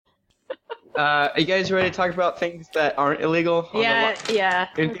Are you guys ready to talk about things that aren't illegal? Yeah.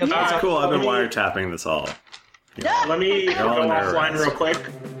 Anything else? That's cool. I've been wiretapping this all. Let me go offline real quick.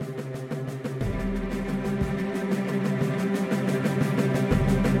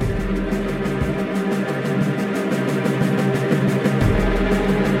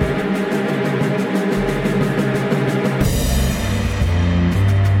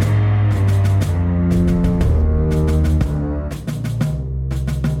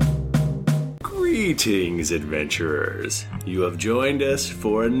 Greetings, adventurers. You have joined us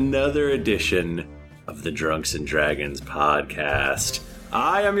for another edition of the Drunks and Dragons podcast.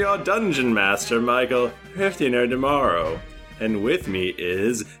 I am your dungeon master, Michael Hriftinger tomorrow, and with me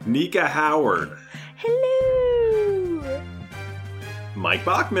is Nika Howard. Hello. Mike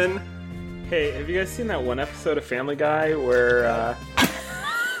Bachman. Hey, have you guys seen that one episode of Family Guy where,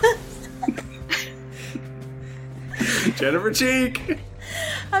 Jennifer Cheek.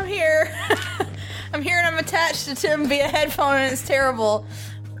 I'm here. I'm here and I'm attached to Tim via headphone and it's terrible.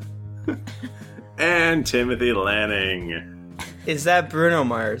 And Timothy Lanning. Is that Bruno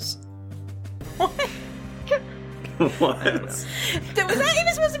Mars? What? What? Was that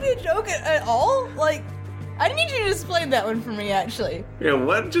even supposed to be a joke at all? Like, I need you to explain that one for me, actually. Yeah,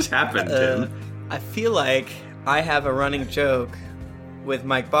 what just happened, Tim? I feel like I have a running joke with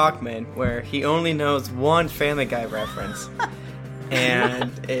Mike Bachman where he only knows one Family Guy reference.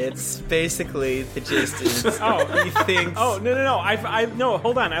 And it's basically the gist is he thinks. Oh, no. I no,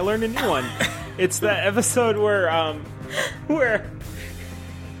 hold on. I learned a new one. It's the episode where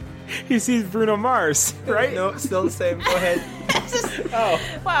he sees Bruno Mars, right? No, still the same. Go ahead.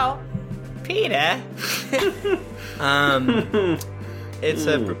 Wow. Peter. It's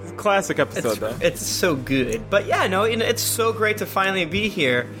a Classic episode, though. It's so good. But yeah, no, it's so great to finally be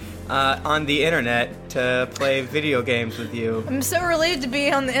here on the internet to play video games with you. I'm so relieved to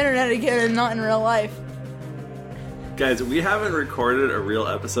be on the internet again and not in real life. Guys, we haven't recorded a real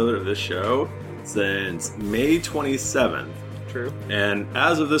episode of this show since May 27th. True. And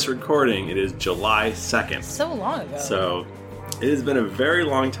as of this recording, it is July 2nd. So long ago. So, it has been a very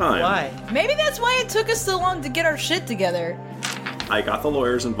long time. Why? Maybe that's why it took us so long to get our shit together. I got the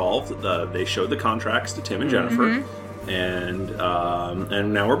lawyers involved. They showed the contracts to Tim and Jennifer. And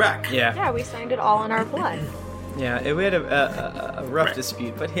now we're back. Yeah. Yeah, we signed it all in our blood. Yeah, we had a rough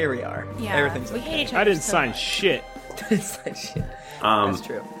dispute, but here we are. Yeah. Everything's we okay. hate each other. I didn't so sign much. shit. It's like shit. That's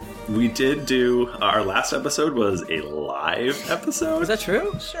true. We did do... Our last episode was a live episode. Was that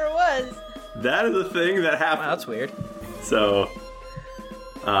true? Sure was. That is a thing that happened. Wow, that's weird. So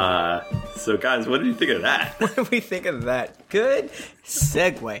guys, what did you think of that? What do we think of that? Good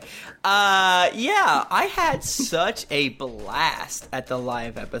segue. Yeah, I had such a blast at the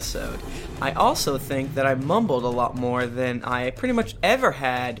live episode. I also think that I mumbled a lot more than I pretty much ever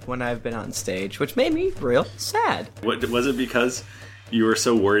had when I've been on stage, which made me real sad. What, was it because you were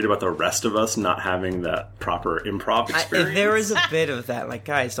so worried about the rest of us not having that proper improv experience? There was a bit of that, like,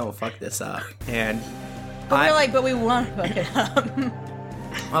 guys, don't fuck this up. And But we want to fuck it up.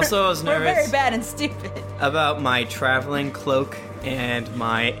 also I was We're nervous very bad and stupid. about my traveling cloak and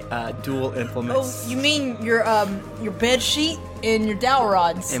my dual implements. Oh, you mean your bed sheet and your dowel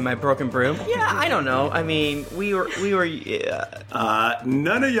rods? And my broken broom? Yeah, I don't know. I mean, we were.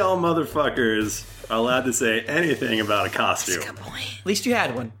 None of y'all motherfuckers are allowed to say anything about a costume. Good point. At least you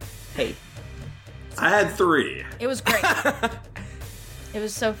had one. Hey, I had 3. It was great. It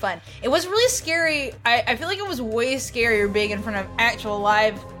was so fun. It was really scary. I feel like it was way scarier being in front of actual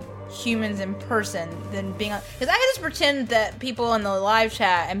live humans in person than being on... Because I could just pretend that people in the live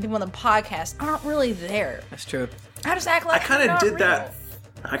chat and people on the podcast aren't really there. that's true. I just act like I kind of did that.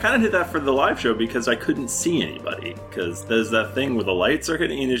 I kind of did that for the live show because I couldn't see anybody. Because there's that thing where the lights are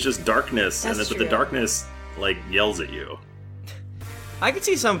hitting and it's just darkness, That's and true. the darkness like yells at you. I could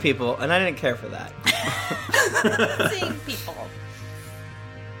see some people, and I didn't care for that. Seeing people.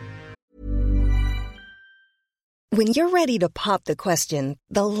 When you're ready to pop the question,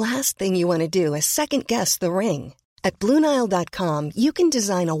 the last thing you want to do is second-guess the ring. At BlueNile.com, you can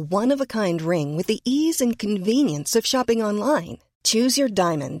design a one-of-a-kind ring with the ease and convenience of shopping online. Choose your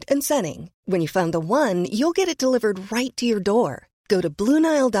diamond and setting. When you find the one, you'll get it delivered right to your door. Go to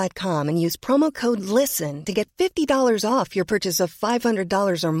BlueNile.com and use promo code LISTEN to get $50 off your purchase of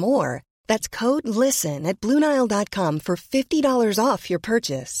 $500 or more. That's code LISTEN at BlueNile.com for $50 off your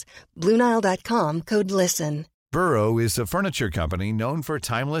purchase. BlueNile.com, code LISTEN. Burrow is a furniture company known for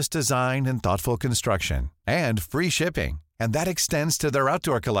timeless design and thoughtful construction, and free shipping, and that extends to their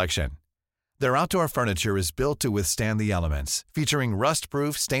outdoor collection. Their outdoor furniture is built to withstand the elements, featuring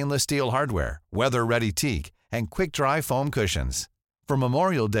rust-proof stainless steel hardware, weather-ready teak, and quick-dry foam cushions. For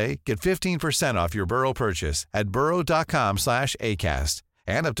Memorial Day, get 15% off your Burrow purchase at burrow.com/ACAST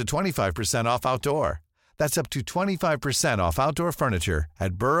and up to 25% off outdoor. That's up to 25% off outdoor furniture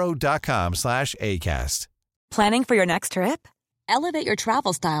at burrow.com/ACAST. Planning for your next trip? Elevate your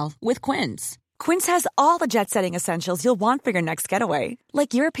travel style with Quince. Quince has all the jet-setting essentials you'll want for your next getaway,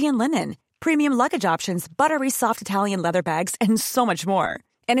 like European linen, premium luggage options, buttery soft Italian leather bags, and so much more.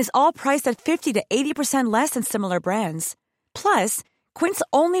 And is all priced at 50 to 80% less than similar brands. Plus, Quince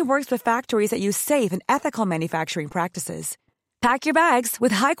only works with factories that use safe and ethical manufacturing practices. Pack your bags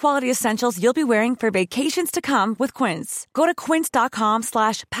with high-quality essentials you'll be wearing for vacations to come with Quince. Go to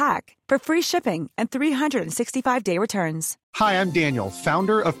quince.com/pack for free shipping and 365-day returns. Hi, I'm Daniel,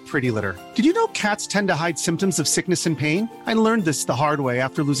 founder of Pretty Litter. Did you know cats tend to hide symptoms of sickness and pain? I learned this the hard way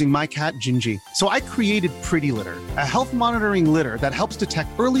after losing my cat, Gingy. So I created Pretty Litter, a health monitoring litter that helps detect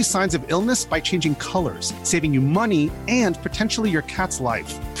early signs of illness by changing colors, saving you money and potentially your cat's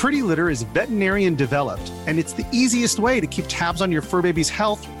life. Pretty Litter is veterinarian developed, and it's the easiest way to keep tabs on your fur baby's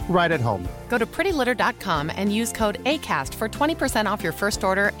health right at home. Go to prettylitter.com and use code ACAST for 20% off your first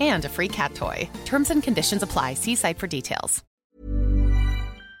order and a free cat toy. Terms and conditions apply. See site for details.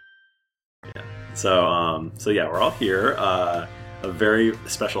 So yeah, we're all here. A very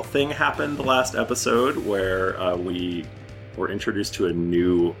special thing happened the last episode where we were introduced to a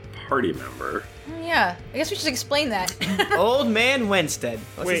new party member. Yeah, I guess we should explain that. Old Man Winstead.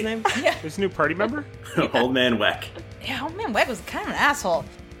 What's his name? There's a new party member? Old Man Weck. Yeah, Old Man Weck was kind of an asshole.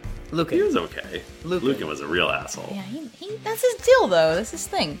 Lucan. He was okay. Lucan was a real asshole. Yeah, he that's his deal, though. That's his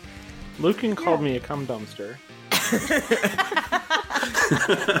thing. Lucan called me a cum dumpster.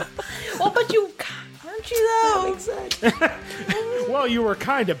 Well, but you aren't you though? Well, you were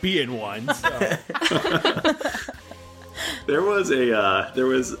kind of being one. So. There was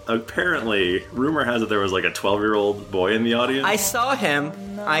apparently, rumor has it there was like a 12-year-old boy in the audience. I saw him.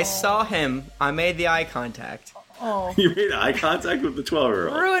 No. I saw him. I made the eye contact. Oh. You made eye contact with the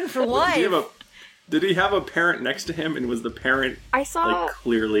 12-year-old. Ruined for life. Did he have a parent next to him, and was the parent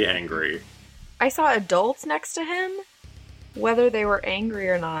clearly angry? I saw adults next to him. Whether they were angry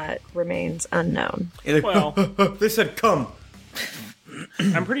or not remains unknown. Well, they said come.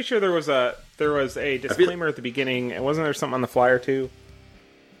 I'm pretty sure there was a disclaimer at the beginning, and wasn't there something on the flyer too?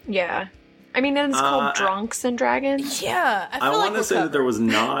 Yeah. I mean, it's called Drunks and Dragons. Yeah. I want to say that there was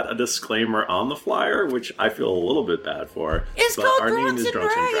not a disclaimer on the flyer, which I feel a little bit bad for. It's but called our Drunks name is and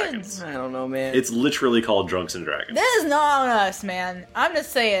Drunks and Dragons. Dragons. I don't know, man. It's literally called Drunks and Dragons. That is not on us, man. I'm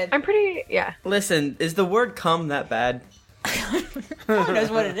just saying. I'm pretty, yeah. Listen, is the word "cum" that bad? Who knows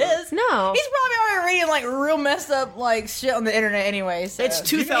what it is? No. He's probably already reading like real messed up like shit on the internet anyway. So. It's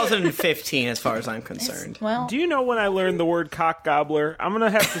 2015 as far as I'm concerned. Well, Do you know when I learned the word cock gobbler? I'm going to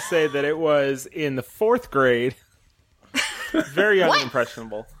have to say that it was in the 4th grade. Very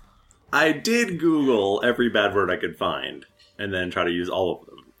unimpressionable. I did Google every bad word I could find, and then try to use all of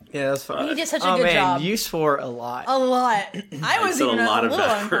them. Yeah, that's fine. he did such a good man, job. You swore a lot. A lot. I was said even a lot a of little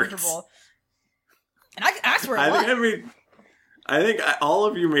bad words. uncomfortable. And I swear a lot. I think all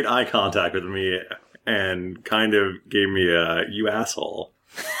of you made eye contact with me and kind of gave me a "you asshole"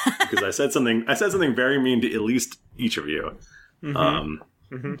 because I said something very mean to at least each of you.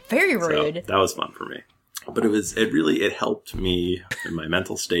 Very rude. So that was fun for me, but it helped me in my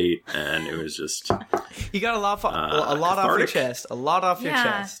mental state, and it was just You got a lot off your chest. A lot off your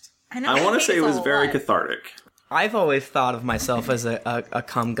chest. I want to say it was very cathartic. I've always thought of myself as a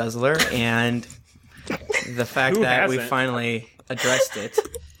cum guzzler, and the fact that we finally addressed it.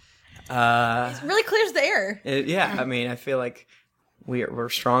 It really clears the air. I mean, I feel like we're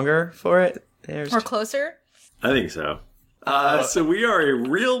stronger for it. We're closer. I think so. So we are a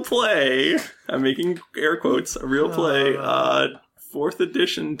real play. I'm making air quotes. A real play. 4th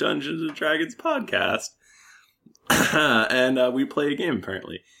edition Dungeons and Dragons podcast, and we play a game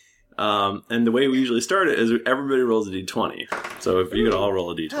apparently. And the way we usually start it is everybody rolls a d20. So if you could all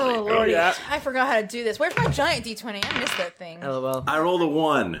roll a d20. Oh, Lordy. I forgot how to do this. Where's my giant d20? I missed that thing. LOL. I rolled a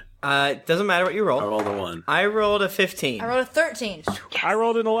 1. It doesn't matter what you roll. I rolled a 1. I rolled a 15. I rolled a 13. I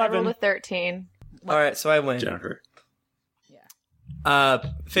rolled an 11. I rolled a 13. All right, so I win. Jennifer.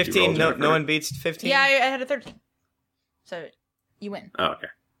 15. No one beats 15. Yeah, I had a 13. So you win. Oh, okay.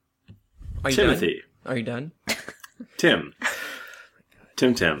 Are you Timothy. Done? Are you done? Tim.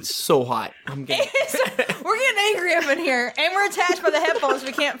 Tim. So hot. I'm getting. We're getting angry up in here, and we're attached by the headphones.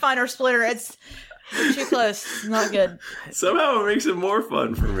 We can't find our splitter. We're too close. It's not good. Somehow it makes it more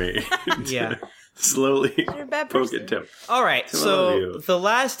fun for me. Yeah. Slowly You're a bad poke person. at Tim. All right. Tim, So the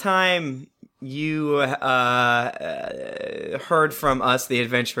last time you heard from us, the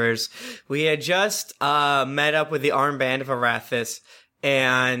adventurers, we had just met up with the armband of Arathis,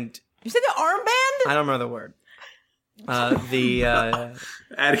 and You said the armband? I don't remember the word. The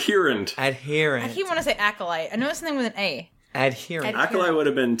Adherent. adherent. I keep want to say acolyte. I know it's something with an A. Adherent. Acolyte would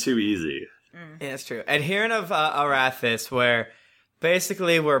have been too easy. Yeah, that's true. Adherent of Arathis, where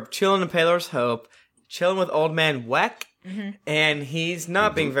basically we're chilling in Palor's Hope, chilling with Old Man Weck, and he's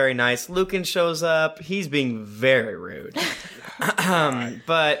not being very nice. Lucan shows up. He's being very rude.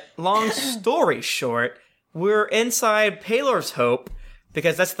 But long story short, we're inside Palor's Hope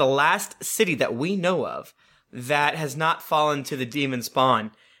because that's the last city that we know of that has not fallen to the demon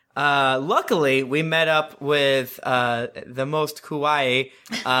spawn. Luckily, we met up with the most kawaii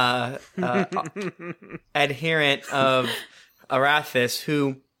adherent of Arathis,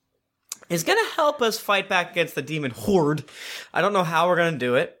 who is going to help us fight back against the demon horde. I don't know how we're going to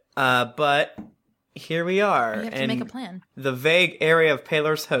do it, but here we are. You have to in make a plan. The vague area of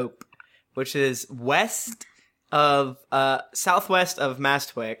Palor's Hope, which is southwest of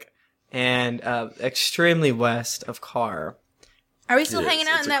Mastwick and extremely west of Carr. Are we still It is. hanging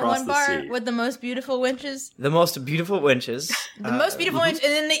out It's in that across one the bar sea. with the most beautiful winches? The most beautiful winches. The most beautiful winch,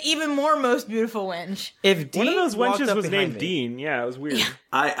 and then the even more most beautiful winch. If Dean One of those walked wenches up was behind named me- Dean. Yeah, it was weird.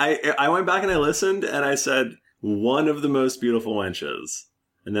 I went back and I listened and I said one of the most beautiful wenches.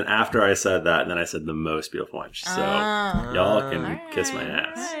 And then after I said that, and then I said the most beautiful wench. So y'all can kiss my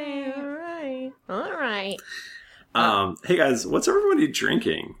ass. All right. Hey guys, what's everybody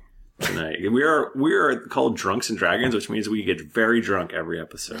drinking tonight? We are called Drunks and Dragons, which means we get very drunk every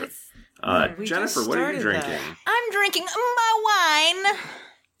episode. We Jennifer, just what are you started drinking? that. I'm drinking my wine.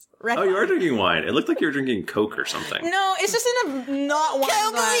 Red Oh, you are wine. drinking wine. It looked like you were drinking Coke or something. No, it's just in a not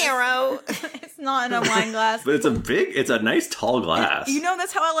wine glass. Zero. It's not in a wine glass. But it's a nice tall glass. You know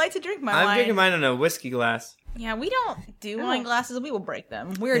that's how I like to drink my I'm wine. drinking mine in a whiskey glass. Yeah, we don't do wine glasses. We will break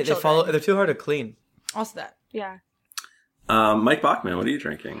them. We're They children. they're too hard to clean. Also that. Yeah. Mike Bachman, what are you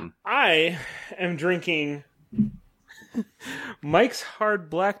drinking? I am drinking Mike's Hard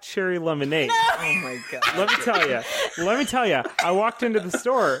Black Cherry Lemonade. Oh my god. Let me tell you. I walked into the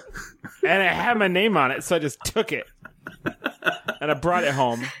store and it had my name on it, so I just took it and I brought it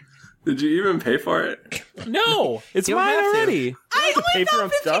home. Did you even pay for it? No, it's You don't mine have to. already. I have to pay only for thought own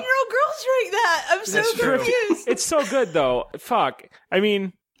stuff. 15-year-old girls drink that. I'm so That's true. confused. It's so good though. Fuck. I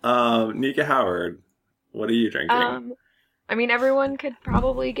mean, Nika Howard, what are you drinking? I mean, everyone could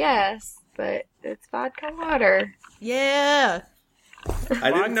probably guess, but it's vodka water. Yeah.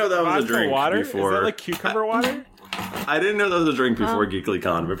 I didn't know that was a vodka drink water? before. Is that like cucumber water? I didn't know that was a drink before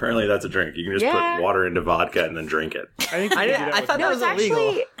GeeklyCon, but apparently that's a drink. You can just Yeah. put water into vodka and then drink it. I think you can do that I with thought No, that was it's illegal.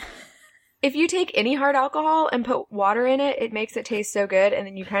 actually, if you take any hard alcohol and put water in it, it makes it taste so good, and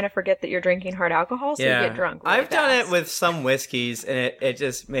then you kind of forget that you're drinking hard alcohol, so you get drunk really I've done it fast. with some whiskeys, and it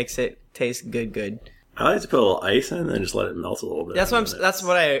just makes it taste good. I like to put a little ice in and then just let it melt a little bit. That's And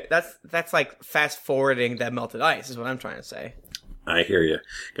then that's like fast forwarding that melted ice is what I'm trying to say. I hear you,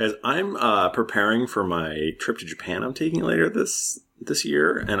 guys. I'm preparing for my trip to Japan. I'm taking later this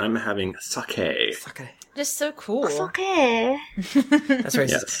year, and I'm having sake. Just so cool. Okay. That's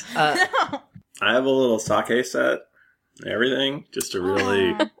racist. Yes. I have a little sake set, and everything, just to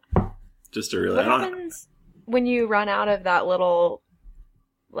really. What happens when you run out of that little,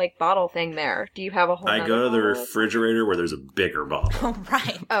 like, bottle thing there? Do you have a whole I nother go to the bottle? refrigerator where there's a bigger bottle. Oh,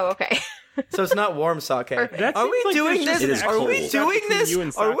 right. Oh, okay. So it's not warm sake. That Are we seems like doing there's this? It is Are we cold. doing Between this? you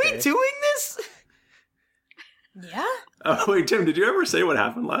and Are we sake. doing this? Yeah. Oh wait, Tim, did you ever say what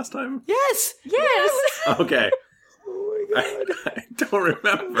happened last time? Yes. Yes. Okay. I don't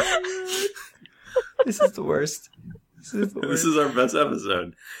remember. This is the worst. This is our best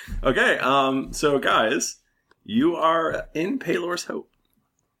episode. Okay, so guys, you are in Palor's Hope.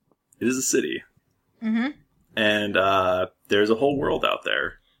 It is a city. Mm-hmm. And there's a whole world out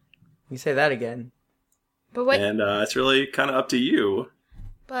there. You say that again. But wait. And it's really kind of up to you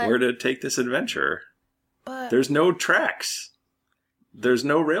But where to take this adventure. but There's no tracks. There's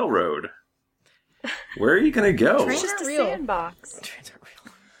no railroad. Where are you going to go? Trains Just a real. sandbox.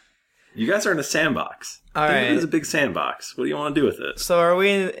 You guys are in a sandbox. All Think of right. it as a big sandbox. What do you want to do with it? So are we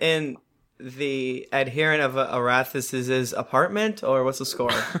in the adherent of Arathis' apartment, or what's the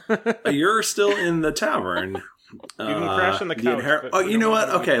score? You're still in the tavern. You can crash on the couch. but Oh, we you know don't what?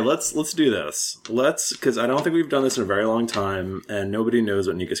 want to- Okay, let's do this. Because I don't think we've done this in a very long time, and nobody knows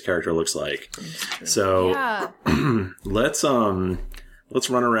what Nika's character looks like. So yeah. let's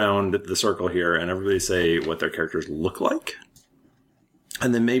run around the circle here, and everybody say what their characters look like,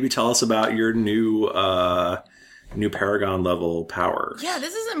 and then maybe tell us about your new Paragon level power. Yeah,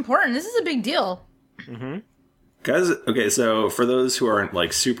 this is important. This is a big deal. Guys, okay, so for those who aren't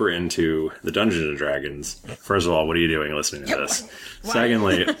like super into the Dungeons and Dragons, first of all, what are you doing listening to this?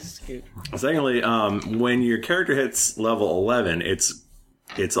 Secondly, when your character hits level 11, it's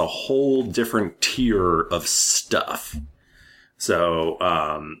a whole different tier of stuff. So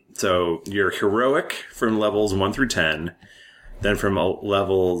you're heroic from levels 1 through 10. Then from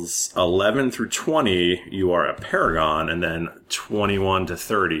levels 11 through 20, you are a paragon, and then 21 to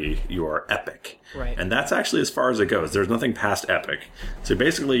 30, you are epic. Right. And that's actually as far as it goes. There's nothing past epic. So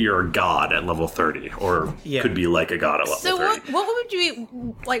basically, you're a god at level 30, or could be like a god at level 30. So what would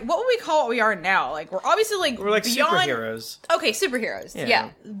you like? What would we call what we are now? Like we're obviously we're like beyond superheroes. Okay, superheroes. Yeah,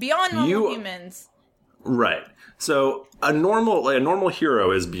 beyond normal humans. Right. So a normal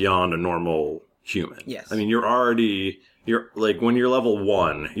hero is beyond a normal human. Yes. I mean, you're like when you're level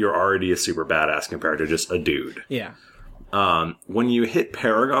 1, you're already a super badass compared to just a dude. Yeah. When you hit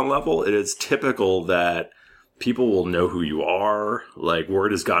Paragon level, it is typical that people will know who you are. Like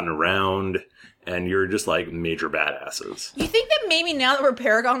word has gotten around, and you're just like major badasses. You think that maybe now that we're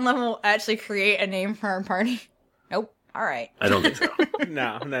Paragon level, we'll actually create a name for our party? Nope. All right. I don't think so.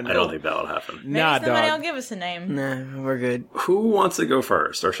 No. I don't think that'll happen. Maybe somebody will give us a name. Nah, we're good. Who wants to go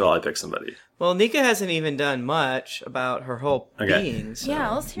first, or shall I pick somebody? Well, Nika hasn't even done much about her whole being. So. Yeah,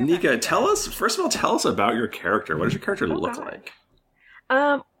 let's hear Nika, tell us about your character. What does your character look like?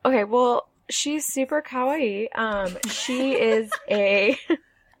 Okay, well, she's super kawaii. She is a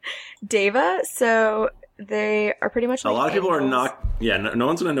deva, so they are pretty much like a lot of people angels. are not. Yeah, no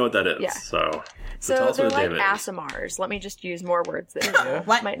one's gonna know what that is. Yeah. So tell us they're what like David is. Asimars. Let me just use more words that you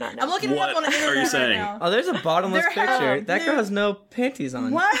might not know. I'm looking it up on the internet are you saying? right now. Oh, there's a bottomless picture. That girl has no panties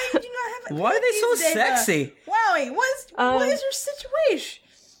on. Why did you not have? Why are they so panties, Deva? sexy? Wowie, what is your situation?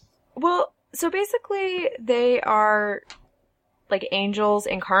 Well, so basically, they are like angels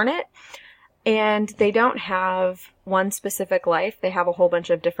incarnate, and they don't have one specific life. They have a whole bunch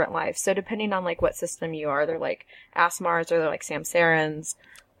of different lives. So depending on like what system you are, they're like Asimars or they're like Samsarans,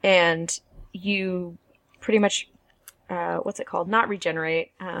 and you pretty much, what's it called? Not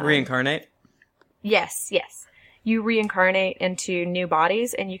regenerate. Reincarnate? Yes. You reincarnate into new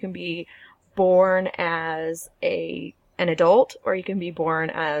bodies, and you can be born as an adult, or you can be born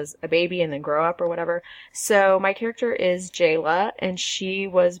as a baby and then grow up or whatever. So my character is Jayla, and she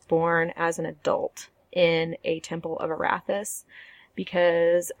was born as an adult in a temple of Arathis,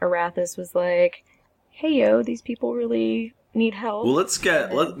 because Arathis was like, hey yo, these people really need help. Well,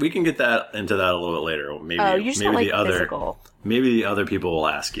 we can get into that a little bit later. Maybe physical. Maybe the other people will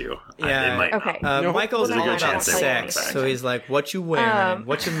ask you. Yeah. They might Okay. not. Michael's There's a all good about chance they won't, in sex, fact. so he's like, "What you wearing?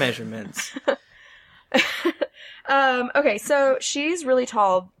 What's your measurements?" Okay, so she's really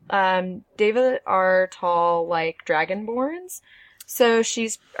tall. David are tall like dragonborns. So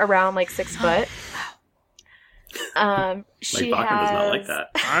she's around like 6 foot. She Mike Bachman does not like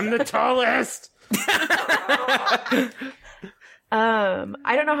that. I'm the tallest.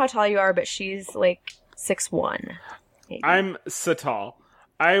 I don't know how tall you are, but she's like 6'1". Maybe. I'm so tall.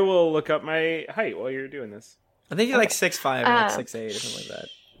 I will look up my height while you're doing this. I think you're like 6'5" or like 6'8" or something like that.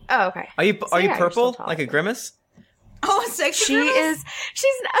 Oh, okay. Are you So, yeah, you're purple still like a tall. grimace? Oh, sexy.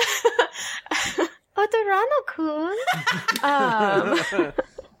 She's Odorano-kun.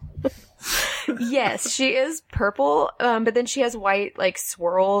 Yes, she is purple, but then she has white like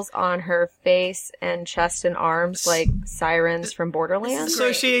swirls on her face and chest and arms like sirens from Borderlands.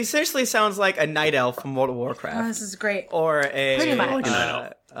 So she essentially sounds like a night elf from World of Warcraft. Oh, this is great. Or a Pretty much.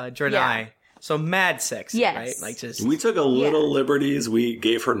 Draenei. Yeah. So mad sexy, Yes. right? Like just We took a little liberties. We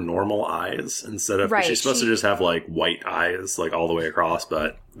gave her normal eyes instead of. Right, She's supposed to just have like white eyes, like all the way across.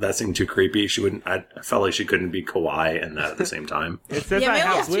 But that seemed too creepy. She wouldn't. I felt like she couldn't be kawaii and that at the same time. It says Yeah, I maybe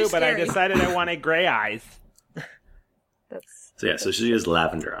have it's too blue, but I scary. decided I wanted gray eyes. So she has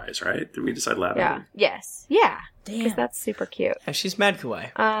lavender eyes, right? Did we decide lavender? Yeah. Yes. Yeah. Because Damn. that's super cute. yeah, she's mad kawaii.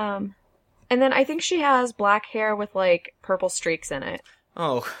 And then I think she has black hair with like purple streaks in it.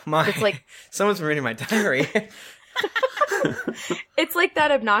 Oh my! It's like- someone's reading my diary. It's like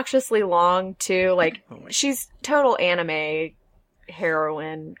that obnoxiously long too. Like she's total anime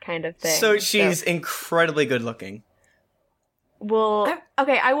heroine kind of thing. So she's incredibly good looking. Well,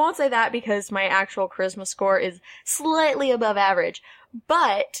 okay, I won't say that because my actual charisma score is slightly above average.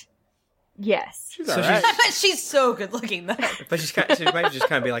 But yes. She's So alright. I bet she's so good looking though. But she might just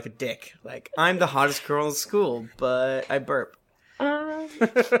kind of be like a dick. Like, I'm the hottest girl in school, but I burp.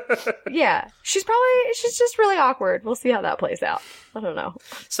 Yeah. She's just really awkward. We'll see how that plays out. I don't know.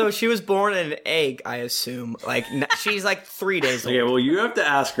 So she was born in an egg, I assume. Like, she's like 3 days old. Okay, well, you have to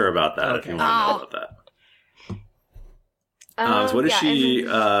ask her about that if you want to know about that. So what is yeah, she?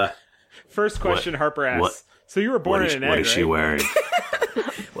 and First question Harper asks. What? So you were born in an egg, What is she right? wearing?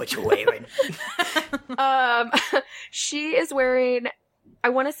 What you wearing? She is wearing, I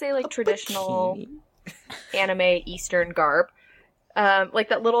want to say, like, traditional anime Eastern garb. Like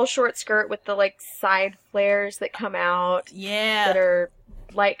that little short skirt with the, like, side flares that come out. Yeah. That are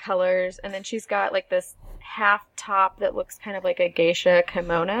light colors. And then she's got, like, this half top that looks kind of like a geisha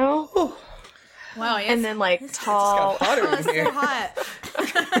kimono. Wow, yes. And then, like, tall... Hotter Oh, in it's so here. hot.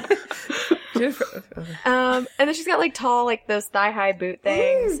 and then she's got, like, tall, like, those thigh-high boot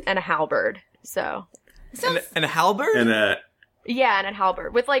things and a halberd. So... And a halberd? And Yeah, and a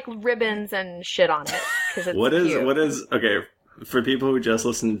halberd with, like, ribbons and shit on it. 'Cause it's what cute. is okay for people who just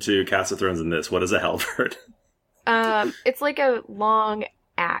listened to Cast of Thrones and this? What is a halberd? It's like a long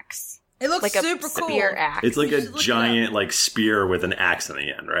axe. It looks like super a cool. spear axe. It's like a should look it giant like spear with an axe in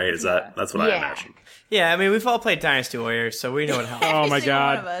the end, right? That's what I Yeah. imagine. Yeah, I mean, we've all played Dynasty Warriors, so we know what halberd. Oh my Every single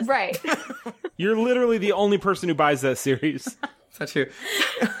one of god. us. Right. You're literally the only person who buys that series. That's true.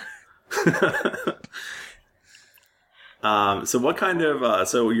 So what kind of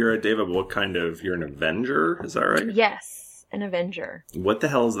so you're a David, what kind of you're an Avenger, is that right? Yes, an Avenger. What the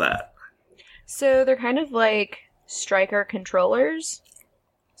hell is that? So they're kind of like striker controllers.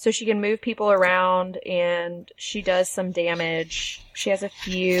 So she can move people around and she does some damage. She has a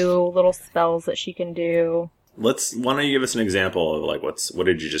few little spells that she can do. Why don't you give us an example of like what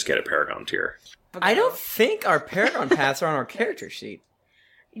did you just get at Paragon tier? I don't think our Paragon paths are on our character sheet.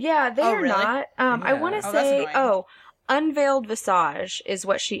 Yeah, they Oh, are really? not. I want to Oh, that's say, annoying. Unveiled Visage is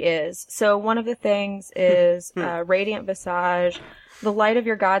what she is. So one of the things is Radiant Visage. The light of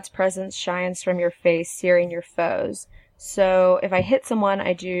your god's presence shines from your face, searing your foes. So if I hit someone,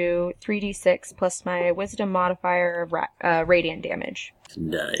 I do 3d6 plus my wisdom modifier of radiant damage.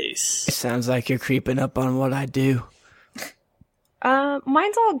 Nice. It sounds like you're creeping up on what I do.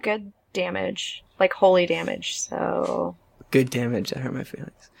 Mine's all good damage, like holy damage, so... Good damage. That hurt my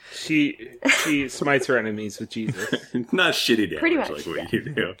feelings. She smites her enemies with Jesus. Not shitty damage Pretty much, like what yeah. you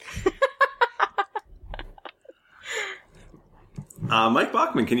do. Mike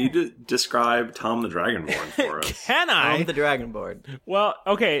Bachman, can you describe Tom the Dragonborn for us? Can I? I'm the Dragonborn. Well,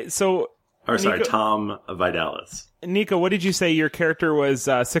 okay, so Or sorry, Nico- Tom Vidalis. Nico, what did you say your character was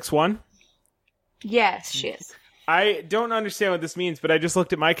 6'1"? Yes, she is. I don't understand what this means, but I just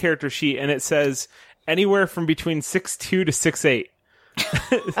looked at my character sheet and it says anywhere from between 6'2" to 6'8".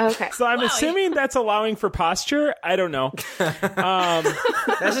 Okay. So I'm assuming that's allowing for posture. I don't know.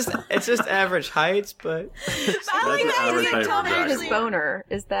 It's just average heights, but I like That's that. average You height tell for me Dragonborn. His boner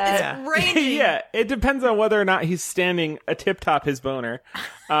is that... yeah. ranging. Yeah, it depends on whether or not he's standing atop his boner,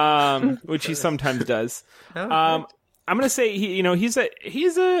 which he sometimes does. I'm gonna say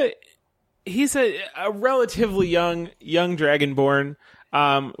he's a relatively young Dragonborn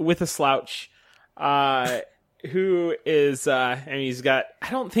with a slouch, who is he's got,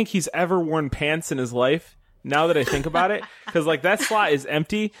 I don't think he's ever worn pants in his life. Now that I think about it, because like that slot is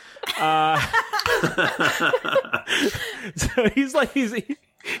empty. So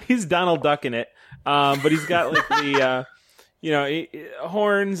he's Donald Duck in it, but he's got like the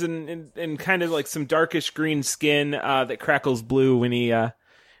horns and kind of like some darkish green skin that crackles blue when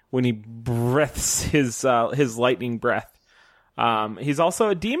he breaths his lightning breath. He's also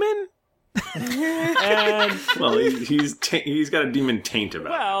a demon. And Well, he's got a demon taint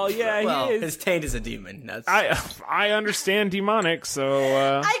about him. well, yeah, well, he is. his taint is a demon. That's I understand demonic,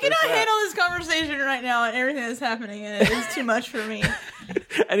 so I cannot handle this conversation right now and everything that's happening, and it is too much for me.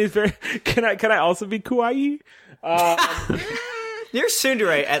 and he's very. Can I also be kawaii? you're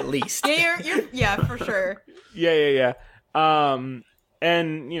tsundere at least. Yeah, yeah, for sure. Yeah. And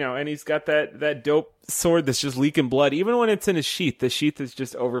and he's got that dope sword that's just leaking blood. Even when it's in his sheath, the sheath is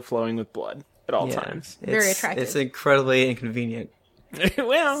just overflowing with blood at all times. Very attractive. It's incredibly inconvenient.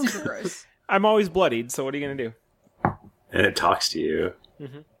 Well, Super gross. I'm always bloodied, so what are you gonna do? And it talks to you.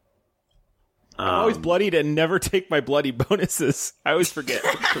 I'm always bloodied and never take my bloody bonuses. I always forget.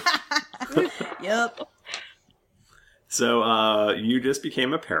 Yep. So you just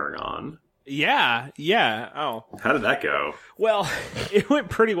became a Paragon. Yeah. Oh. How did that go? Well, it went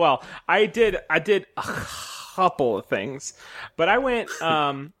pretty well. I did a couple of things, but I went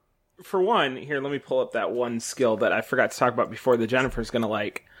for one. Here, let me pull up that one skill that I forgot to talk about before that Jennifer's gonna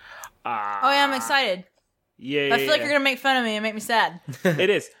like. Oh yeah, I'm excited. Yeah, I feel like you're gonna make fun of me and make me sad. It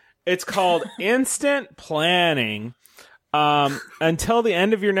is. It's called instant planning. Until the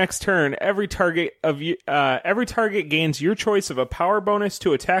end of your next turn, every target gains your choice of a power bonus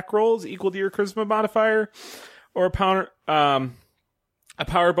to attack rolls equal to your charisma modifier, or a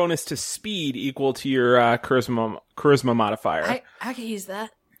power bonus to speed equal to your charisma modifier. I could use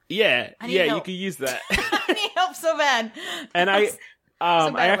that. Yeah, I need you help. could use that. I need help so bad. And I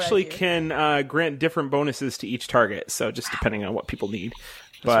bad actually idea. can grant different bonuses to each target, so just depending on what people need.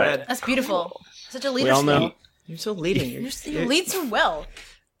 rad. That's beautiful. Such a We leader all know. skill. You're so leading. You lead so well.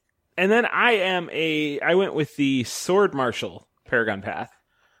 And then I went with the Sword Marshal Paragon Path.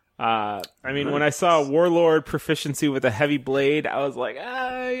 When I saw Warlord proficiency with a heavy blade, I was like,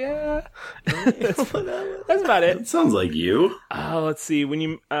 yeah. That's about it. That sounds like you. Let's see. When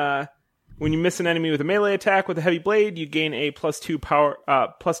you miss an enemy with a melee attack with a heavy blade, you gain a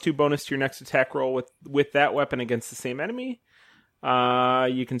 +2 bonus to your next attack roll with that weapon against the same enemy.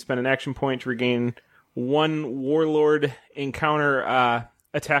 You can spend an action point to regain one Warlord encounter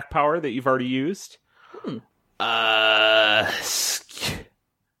attack power that you've already used.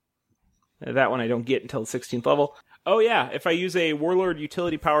 That one I don't get until the 16th level. Oh yeah, if I use a Warlord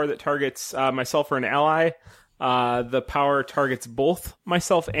utility power that targets myself or an ally, the power targets both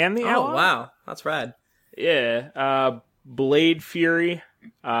myself and the ally. Oh, wow. That's rad. Yeah. Blade Fury.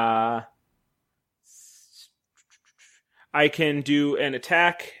 I can do an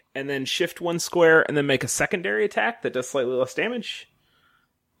attack and then shift one square and then make a secondary attack that does slightly less damage.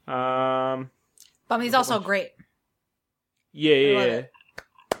 Bummy's also great. Yeah.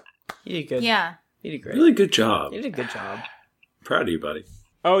 You did good. Yeah. You did great. Really good job. You did a good job. Proud of you, buddy.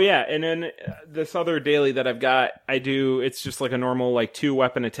 Oh yeah, and then this other daily that I've got, it's just like a normal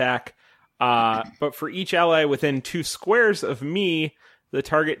 2-weapon attack. But for each ally within 2 squares of me, the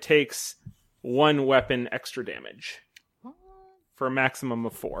target takes 1 weapon extra damage. For a maximum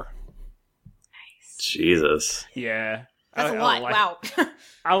of 4. Jesus. Yeah. That's a lot. Wow.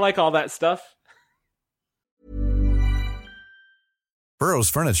 I like all that stuff.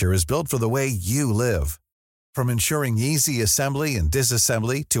 Burrow's furniture is built for the way you live. From ensuring easy assembly and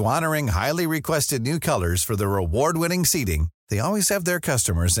disassembly to honoring highly requested new colors for their award-winning seating, they always have their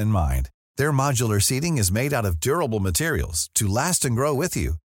customers in mind. Their modular seating is made out of durable materials to last and grow with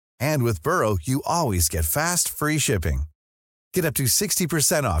you. And with Burrow, you always get fast, free shipping. Get up to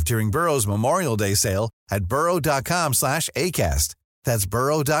 60% off during Burrow's Memorial Day sale at burrow.com/ACAST. That's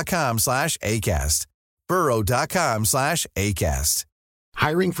burrow.com/ACAST. burrow.com/ACAST.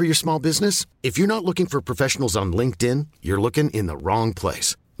 Hiring for your small business? If you're not looking for professionals on LinkedIn, you're looking in the wrong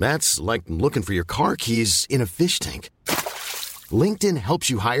place. That's like looking for your car keys in a fish tank. LinkedIn helps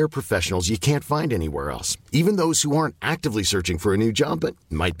you hire professionals you can't find anywhere else, even those who aren't actively searching for a new job but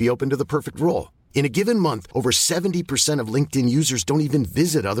might be open to the perfect role. In a given month, over 70% of LinkedIn users don't even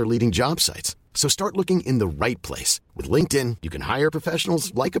visit other leading job sites. So start looking in the right place. With LinkedIn, you can hire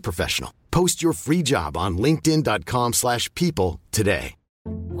professionals like a professional. Post your free job on linkedin.com/people today.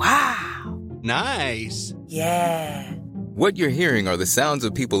 Wow. Nice. Yeah. What you're hearing are the sounds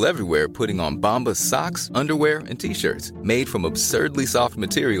of people everywhere putting on Bombas socks, underwear, and T-shirts made from absurdly soft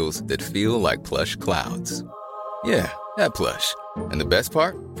materials that feel like plush clouds. Yeah, that plush. And the best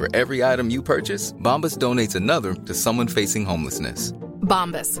part? For every item you purchase, Bombas donates another to someone facing homelessness.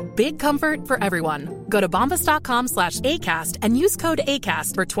 Bombas. Big comfort for everyone. Go to bombas.com/ACAST and use code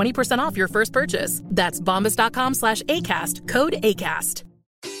ACAST for 20% off your first purchase. That's bombas.com/ACAST. Code ACAST.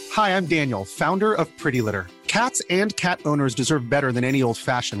 Hi, I'm Daniel, founder of Pretty Litter. Cats and cat owners deserve better than any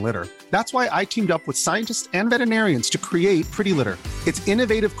old-fashioned litter. That's why I teamed up with scientists and veterinarians to create Pretty Litter. Its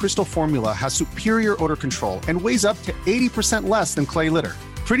innovative crystal formula has superior odor control and weighs up to 80% less than clay litter.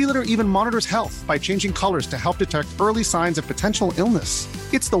 Pretty Litter even monitors health by changing colors to help detect early signs of potential illness.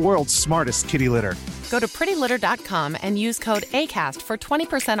 It's the world's smartest kitty litter. Go to prettylitter.com and use code ACAST for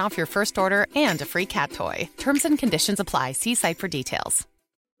 20% off your first order and a free cat toy. Terms and conditions apply. See site for details.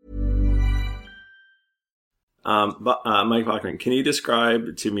 Mike Bachman, can you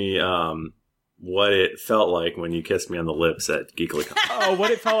describe to me what it felt like when you kissed me on the lips at GeeklyCon? Oh, what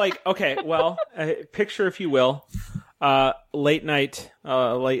it felt like. Okay, well, picture, if you will, late night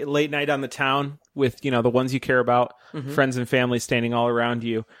on the town with, the ones you care about, friends and family standing all around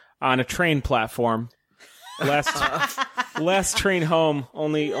you on a train platform. Last train home,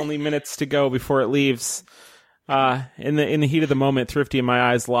 only minutes to go before it leaves. In the heat of the moment, Thrifty and my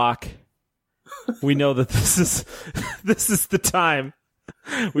eyes lock. We know that this is the time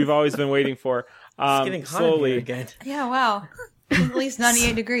we've always been waiting for. It's getting hot in here again. Yeah, wow. At least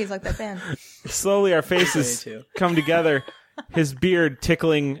 98 degrees like that band. Slowly our faces come together. His beard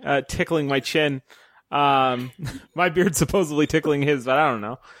tickling my chin. My beard supposedly tickling his, but I don't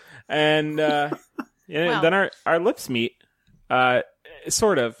know. And wow. Then our lips meet.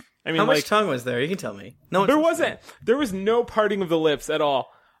 Sort of. I mean, how much tongue was there? You can tell me. No, there wasn't. There was no parting of the lips at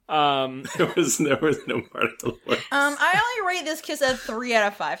all. There was no part of the lips. I only rate this kiss a 3 out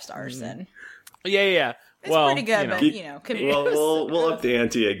of 5 stars then. Yeah. It's pretty good, but could be. Well, we'll up the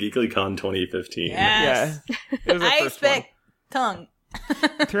ante at GeeklyCon 2015. Yes. It was our I first expect tongue.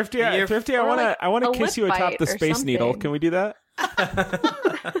 Thrifty, I want to kiss you atop the Space Needle. Can we do that?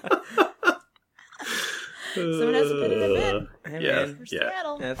 Someone has to put it in bed.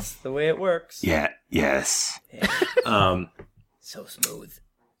 Yeah. That's the way it works. Yeah. Yes. So smooth.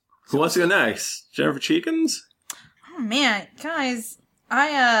 Who wants to go next? Jennifer Cheekins? Oh man, guys,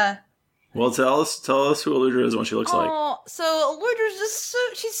 I Well, tell us who Eludra is and what she looks like. Oh, so Eludra's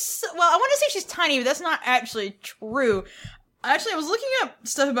just well, I want to say she's tiny, but that's not actually true. Actually, I was looking up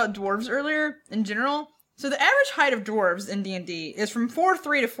stuff about dwarves earlier in general. So the average height of dwarves in D&D is from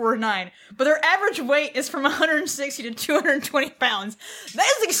 4'3" to 4'9", but their average weight is from 160 to 220 pounds. That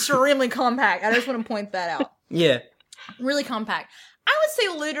is extremely compact. I just want to point that out. Yeah. Really compact. I would say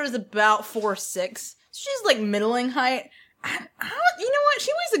Eludra is about 4'6". She's like middling height. You know what?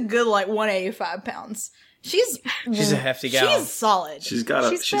 She weighs a good 185 pounds. She's a hefty gal. She's solid. She's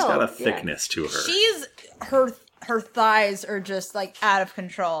got a thickness to her. Her thighs are just out of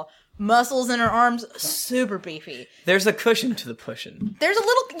control. Muscles in her arms, super beefy. There's a cushion to the pushing. There's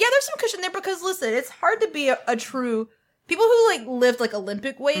some cushion there because listen, it's hard to be a true people who lift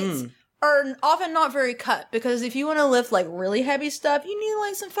Olympic weights are often not very cut because if you want to lift really heavy stuff, you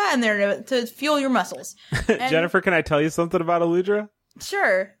need some fat in there to fuel your muscles. Jennifer, can I tell you something about Eludra?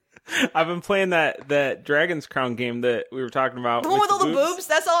 Sure. I've been playing that Dragon's Crown game that we were talking about. The one with all the boobs?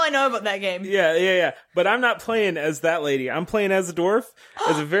 That's all I know about that game. Yeah. But I'm not playing as that lady. I'm playing as a dwarf,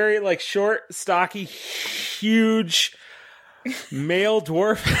 as a very short, stocky, huge male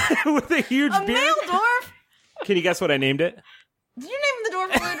dwarf with a huge beard. Male dwarf? Can you guess what I named it? Did you name the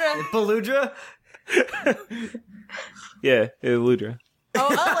dwarf Eludra? Beludra? Yeah, Eludra.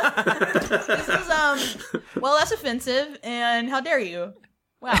 This is well, that's offensive, and how dare you?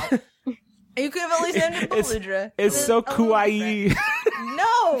 Wow. You could have at least named it Beludra. It's so kawaii.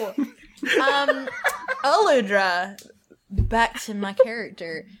 No! Eludra. Back to my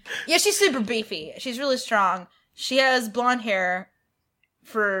character. Yeah, she's super beefy. She's really strong. She has blonde hair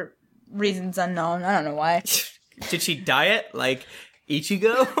for reasons unknown. I don't know why. Did she dye it like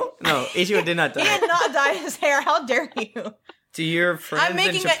Ichigo? No, Ichigo did not dye it. He did not dye his hair. How dare you? Do your friends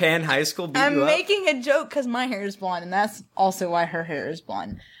in Japan high school beat you up? I'm making a joke because my hair is blonde, and that's also why her hair is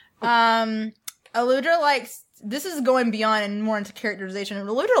blonde. Eludra this is going beyond and more into characterization.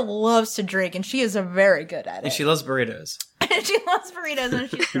 Eludra loves to drink, and she is very good at it. And she loves burritos. And she loves burritos when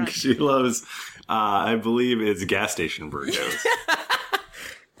she's drunk. She loves, I believe it's gas station burritos.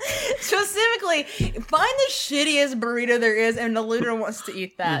 Specifically, find the shittiest burrito there is, and Eludra wants to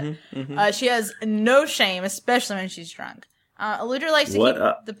eat that. She has no shame, especially when she's drunk. Eludra likes to keep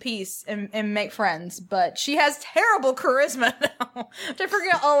the peace and make friends, but she has terrible charisma now, which I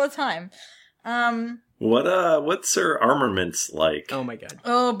forget all the time. What's her armaments like? Oh my god.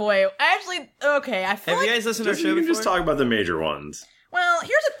 Oh boy. Actually, okay, I feel Have you guys listened to our show You before? can just talk about the major ones. Well,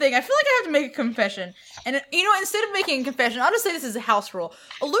 here's the thing. I feel like I have to make a confession. And, instead of making a confession, I'll just say this is a house rule.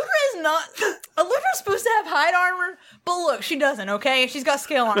 Eludra's supposed to have hide armor, but look, she doesn't, okay? She's got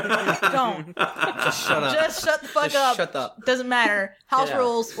scale armor. Don't. Just shut up. Just shut the fuck up. Shut up. Doesn't matter. House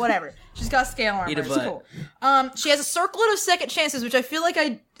rules, whatever. She's got scale armor. Eat a It's butt. cool. She has a circlet of second chances, which I feel like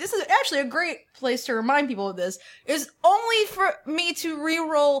this is actually a great place to remind people of this, is only for me to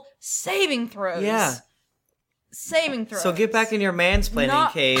reroll saving throws. Yeah. Saving throws. So get back in your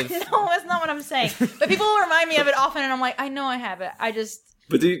mansplaining cave. No, that's not what I'm saying. But people will remind me of it often, and I'm like, I know I have it.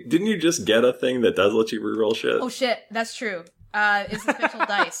 But didn't you just get a thing that does let you reroll shit? Oh shit, that's true. It's the special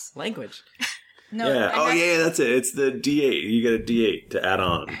dice. Language. No. Yeah. Yeah, that's it. It's the D8. You get a D8 to add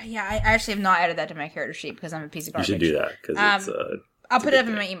on. Yeah, I actually have not added that to my character sheet because I'm a piece of garbage. You should do that because I'll put it up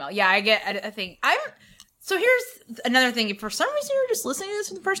in my email. Yeah, I think So here's another thing. If for some reason you're just listening to this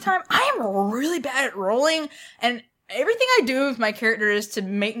for the first time, I am really bad at rolling, and everything I do with my character is to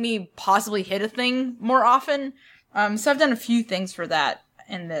make me possibly hit a thing more often. So I've done a few things for that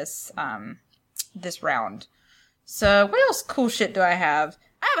in this round. So what else cool shit do I have?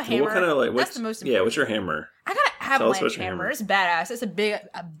 I have a hammer. What kind of That's the most important. Yeah, what's your hammer? I got an Tell us avalanche what's your hammer. hammer. It's badass. It's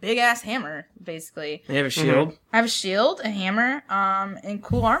a big ass hammer, basically. You have a shield? I have a shield, a hammer, and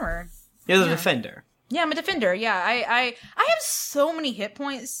cool armor. You're the defender. Yeah, I'm a defender. Yeah, I have so many hit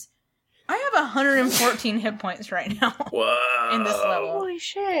points. I have 114 hit points right now. Whoa. In this level. Holy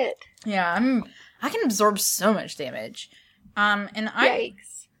shit. Yeah, I can absorb so much damage. And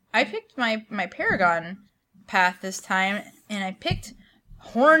Yikes. I picked my Paragon path this time, and I picked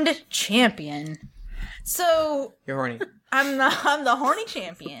Horned Champion. So You're horny. I'm the horny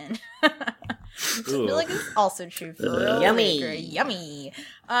champion. I feel like it's also true for real. Yummy. Yummy.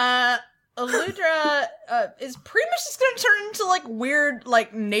 Aludra is pretty much just gonna turn into like weird,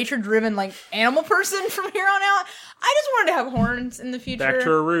 like nature-driven, like animal person from here on out. I just wanted to have horns in the future. Back to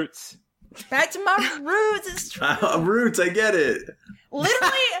her roots. Back to my roots. It's true. Roots, I get it.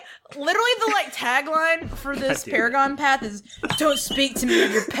 Literally the like tagline for this Paragon Path is "Don't speak to me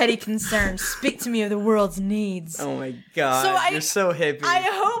of your petty concerns. Speak to me of the world's needs." Oh my god, you're so hippie. I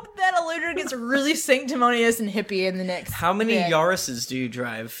hope that Aludra gets really sanctimonious and hippie in the next. How many bit. Yaruses do you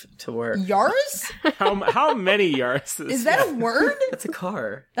drive to work? Yaris? How many Yaruses? Is that a word? That's a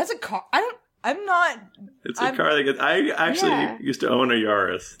car. That's a car. I'm not. It's a car that gets. I actually used to own a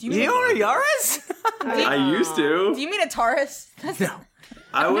Yaris. Do you own a Yaris? I used to. Do you mean a Taurus? No.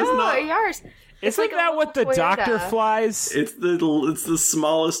 I was not. a Yaris. Isn't that what the Toyota. doctor flies? It's the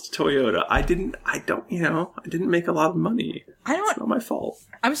smallest Toyota. I didn't make a lot of money. It's not my fault.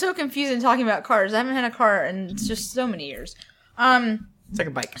 I'm so confused in talking about cars. I haven't had a car in just so many years. It's like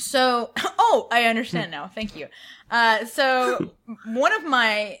a bike. So, I understand now. Thank you. So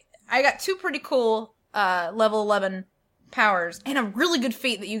I got 2 pretty cool level 11 powers and a really good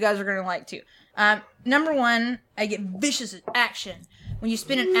feat that you guys are going to like too. Number 1, I get vicious action. When you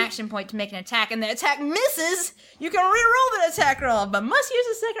spend an action point to make an attack and the attack misses, you can re-roll the attack roll, but must use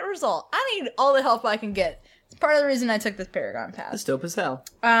a second result. I need all the help I can get. It's part of the reason I took this Paragon Path. That's dope as hell.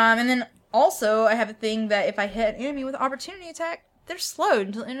 And then also, I have a thing that if I hit an enemy with an opportunity attack, they're slowed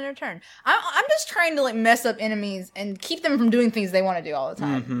until the end of their turn. I'm just trying to like mess up enemies and keep them from doing things they want to do all the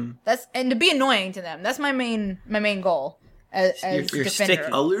time. Mm-hmm. And to be annoying to them. That's my main goal as You're defender.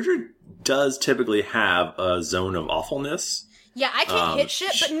 Aludra does typically have a zone of awfulness. Yeah, I can't hit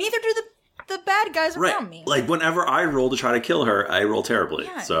shit, but neither do the bad guys around me. Like whenever I roll to try to kill her, I roll terribly.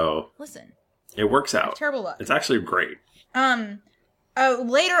 Yeah, so listen, it works out. Terrible luck. It's actually great.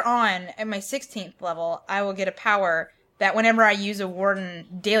 Later on at my 16th level, I will get a power that whenever I use a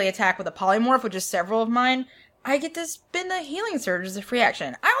Warden daily attack with a polymorph, which is several of mine, I get to spend a healing surge as a free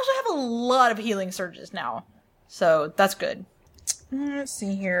action. I also have a lot of healing surges now, so that's good. Let's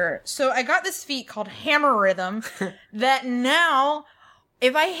see here. So I got this feat called Hammer Rhythm that now,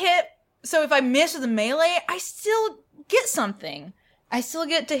 if I miss with a melee, I still get something. I still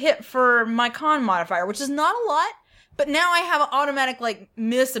get to hit for my con modifier, which is not a lot, but now I have an automatic, like,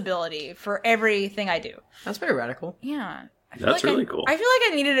 miss ability for everything I do. That's very radical. Yeah. That's really cool. I feel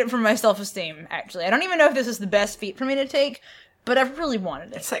like I needed it for my self-esteem, actually. I don't even know if this is the best feat for me to take, but I really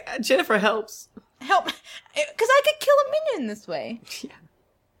wanted it. It's like, Jennifer helps. Help. Because I could kill a minion this way. Yeah.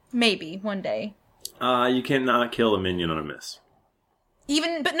 Maybe, one day. You cannot kill a minion on a miss.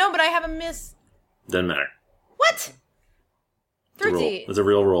 But I have a miss. Doesn't matter. What? 30. It's a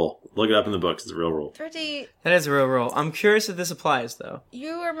real roll. Look it up in the books. It's a real roll. 30. That is a real roll. I'm curious if this applies, though.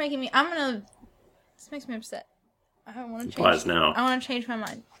 You are making me... This makes me upset. I don't want to change... Applies now. I want to change my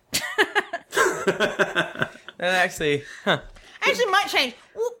mind. That actually... Actually might change.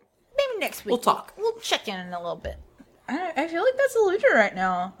 Well, maybe next week. We'll talk. We'll check in a little bit. I feel like that's Aludra right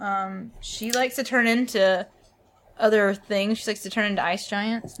now. She likes to turn into other things. She likes to turn into ice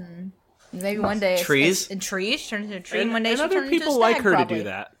giants, and maybe one day trees. Trees. She turns into a tree. And one day she other turns into a people stag, like her probably. to do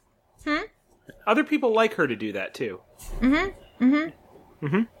that. Other people like her to do that too.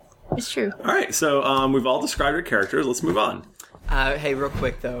 It's true. All right, so we've all described our characters. Let's move on. Hey, real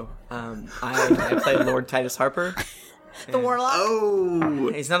quick though, I play Lord Titus Harper. The warlock.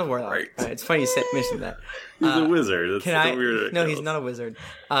 Oh, He's not a warlock. Right. It's funny you mentioned that. he's a wizard. That's Can I? so weird. No, he's not a wizard.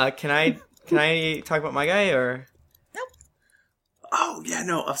 Can I talk about my guy or? Nope. Oh yeah,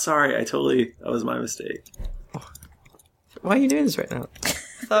 no. I'm sorry. That was my mistake. Why are you doing this right now?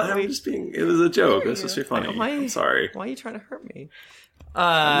 I'm just being. It was a joke. It was supposed to be funny. I'm sorry. Why are you trying to hurt me?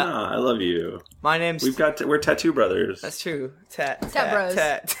 I love you. My name's. We're tattoo brothers. That's true. Tat bros.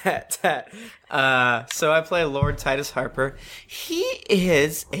 Tat. So I play Lord Titus Harper. He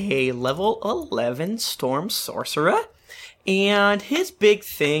is a level 11 storm sorcerer. And his big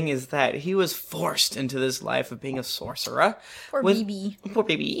thing is that he was forced into this life of being a sorcerer. Poor baby. Poor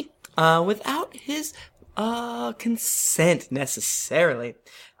baby. Without his consent necessarily.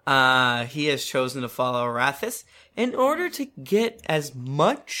 He has chosen to follow Arathis in order to get as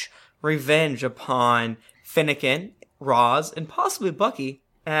much revenge upon Finnegan, Roz, and possibly Bucky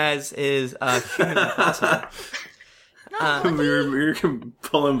as is humanly possible. You're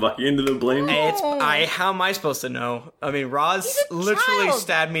pulling Bucky into the blame. How am I supposed to know? I mean, Roz literally child.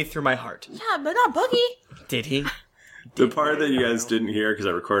 stabbed me through my heart. Yeah, but not Bucky. Did he? The part that you guys didn't hear because I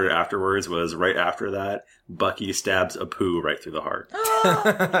recorded it afterwards was right after that. Bucky stabs a poo right through the heart.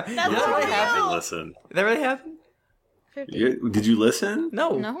 That's really real. Listen, Did that really happen? 50. Did you listen?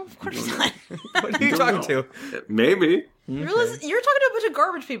 No. No, of course not. What are you talking to? Maybe. You're talking to a bunch of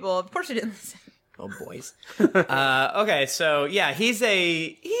garbage people. Of course you didn't listen. Oh, boys. Okay, so yeah, he's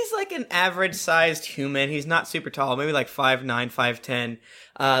like an average sized human. He's not super tall, maybe like 5'9", 5'10".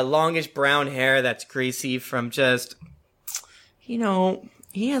 Longish brown hair that's greasy from just, he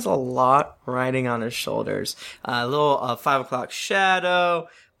has a lot riding on his shoulders. A little 5 o'clock shadow.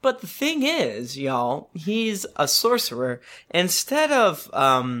 But the thing is, y'all, he's a sorcerer. Instead of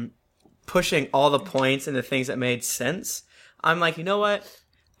pushing all the points into things that made sense, I'm like, you know what?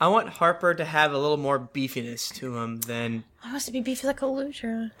 I want Harper to have a little more beefiness to him than... I want to be beefy like a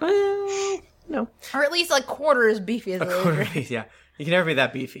Eludra. No. Or at least like quarter as beefy as Eludra. Yeah. You can never be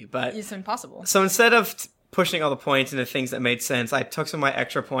that beefy, but... It's impossible. So instead of pushing all the points into things that made sense, I took some of my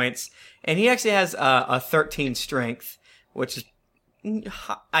extra points, and he actually has a 13 strength, which is...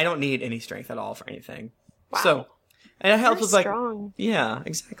 I don't need any strength at all for anything. Wow. So... And it helps with like, strong. Yeah,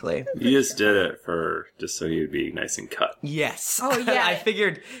 exactly. You just did it just so you'd be nice and cut. Yes. Oh, yeah. I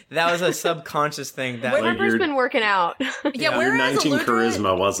figured that was a subconscious thing that. Harper's been working out. Yeah, Your whereas 19 Eludra,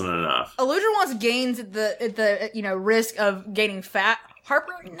 charisma wasn't enough. Eludra wants gains at the risk of gaining fat.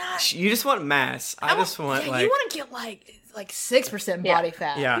 Harper, not. You just want mass. I just want you like. want to get like 6% body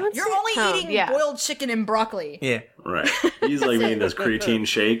fat. Yeah. You're only eating boiled chicken and broccoli. Yeah. Right. He's like making those creatine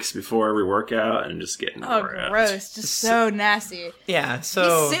shakes before every workout and just getting Oh, ripped. gross. Just so nasty. Yeah,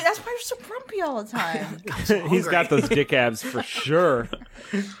 so. That's why you're so grumpy all the time. He's got those dick abs for sure.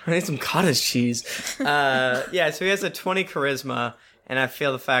 I need some cottage cheese. Yeah, so he has a 20 charisma, and I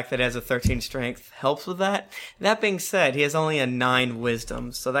feel the fact that he has a 13 strength helps with that. That being said, he has only a 9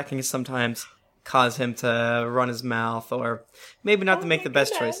 wisdom, so that can sometimes cause him to run his mouth or maybe not to make the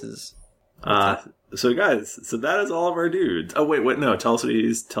best choices. So guys, that is all of our dudes. Oh wait, no. Tell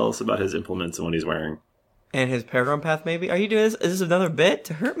us about his implements and what he's wearing. And his Paragon Path, maybe? Are you doing this? Is this another bit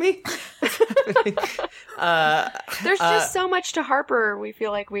to hurt me? There's just so much to Harper. We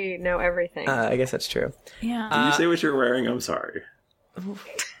feel like we know everything. I guess that's true. Yeah. Did you say what you're wearing? I'm sorry.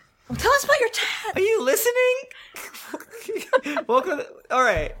 Tell us about your tat. Are you listening? Welcome. All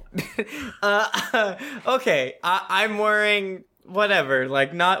right. Okay. I'm wearing whatever,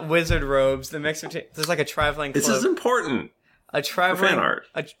 like not wizard robes. The mix of there's like a traveling cloak. This is important. A traveling fan art.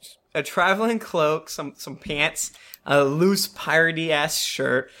 A traveling cloak, some pants, a loose piratey ass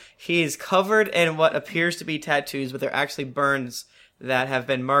shirt. He's covered in what appears to be tattoos, but they're actually burns that have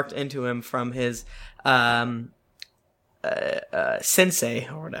been marked into him from his sensei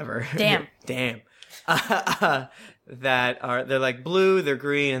or whatever. Damn. They're like blue, they're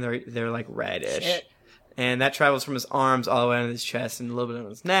green, and they're like reddish. Shit. And that travels from his arms all the way on his chest and a little bit on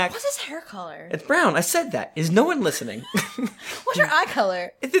his neck. What's his hair color? It's brown. I said that. Is no one listening? What's your eye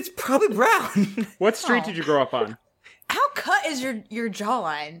color? It's probably brown. What street did you grow up on? How cut is your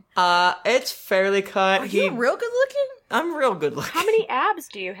jawline? It's fairly cut. Are you real good looking? I'm real good looking. How many abs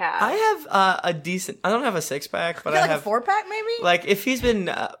do you have? I have a decent. I don't have a 6-pack, but You got I like have a 4-pack maybe? Like if he's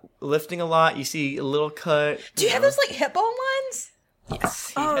been lifting a lot, you see a little cut. Do you have those like hip bone lines?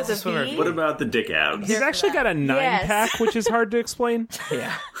 Yes. Oh, As a the swimmer. V? What about the dick abs? He's actually got a 9-pack, which is hard to explain.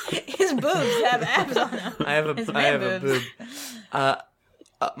 Yeah. His boobs have abs on them. I have His a man boob.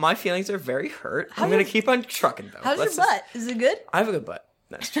 My feelings are very hurt. I'm gonna keep on trucking though. How's your butt? Is it good? I have a good butt.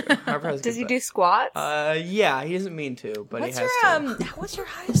 That's true. Harper has a Does good he butt. do squats? Yeah, he doesn't mean to, but What's he has your to. what's your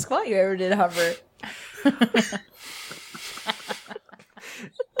highest squat you ever did, Harper?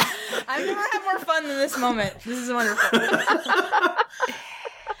 I've never had more fun than this moment. This is wonderful.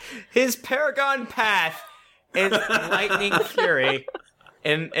 His Paragon Path is lightning fury,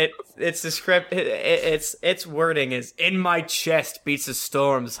 and its wording is, "In my chest beats a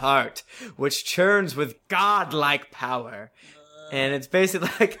storm's heart, which churns with godlike power." And it's basically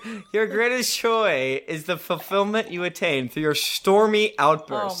like, your greatest joy is the fulfillment you attain through your stormy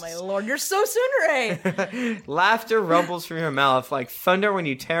outbursts. Oh my lord, you're so tsundere! Laughter rumbles from your mouth like thunder when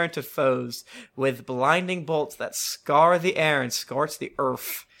you tear into foes with blinding bolts that scar the air and scorch the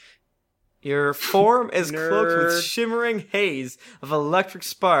earth. Your form is cloaked with shimmering haze of electric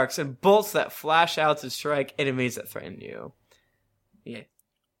sparks and bolts that flash out to strike enemies that threaten you. Yeah.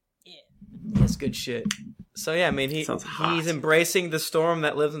 That's good shit. So yeah, I mean, he's embracing the storm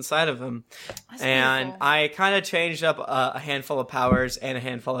that lives inside of him. That's and beautiful. I kind of changed up a handful of powers and a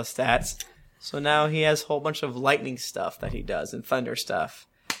handful of stats. So now he has a whole bunch of lightning stuff that he does and thunder stuff.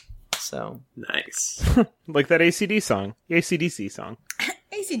 So nice. Like that ACDC song.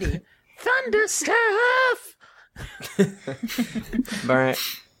 ACD. Thunder stuff! Right.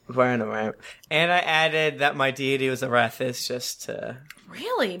 And I added that my deity was Arathis just to...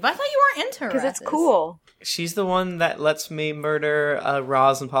 Really? But I thought you weren't into Because it's Arathis. cool. She's the one that lets me murder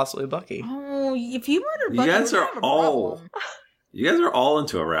Roz and possibly Bucky. Oh, if you murder You Bucky, guys we're are gonna have a all. problem. You guys are all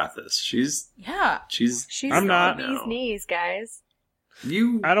into Arathis. She's. I'm not. Bee's knees, guys.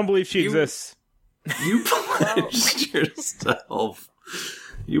 I don't believe she exists. You pledged yourself.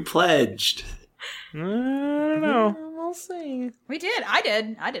 You pledged. I don't know. We'll see. We did. I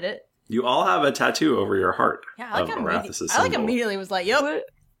did. I did it. You all have a tattoo over your heart. Yeah, I of Arathis' I like symbol. immediately was like, "Yep,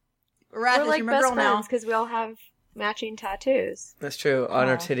 We're Arathis, like you're my best girl now." friends because we all have matching tattoos. That's true. On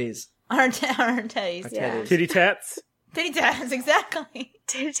our titties. On our titties. Yeah. Titty tats? Titty tats, exactly.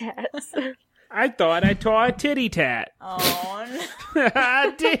 Titty tats. I thought I tore a titty tat. Oh,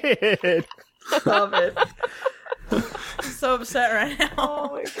 I did. Love it. I'm so upset right now.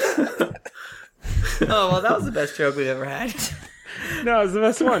 Oh my god. Oh, well, that was the best joke we've ever had. No, it was the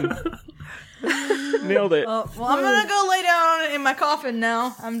best one. Nailed it. Well, I'm gonna go lay down in my coffin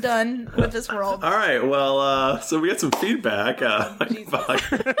now. I'm done with this world. All right. Well, so we got some feedback.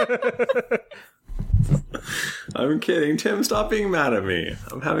 I'm kidding. Tim, stop being mad at me.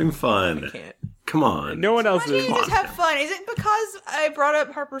 I'm having fun. I can't. Come on. No one else Why do is. you just have fun? Is it because I brought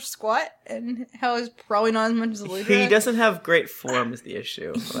up Harper's squat and how it's probably not as much as Ludra? He doesn't have great form is the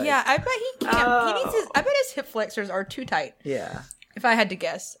issue. Like, Yeah, I bet he can't. He needs his. I bet his hip flexors are too tight. Yeah. If I had to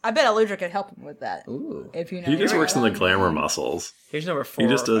guess, I bet Aludra could help him with that. Ooh. If you know, He just works on the glamour muscles. Here's number 4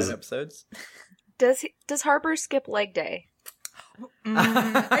 He just or 5 does- episodes. Does Harper skip leg day?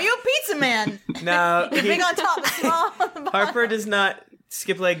 Are you a pizza man? No. You're big on top, but small on the bottom. Harper does not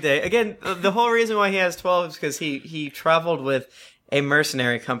skip leg day. Again, the whole reason why he has 12 is because he traveled with a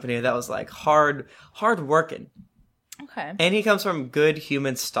mercenary company that was like hard working. Okay. And he comes from good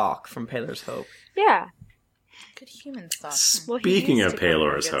human stock from Paler's Hope. Yeah. Good human stuff. Well, he Speaking used of to be really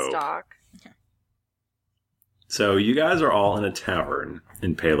Paler's good Hope. stock. So you guys are all in a tavern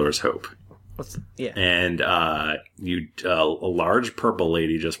in Paler's Hope. Yeah. And a large purple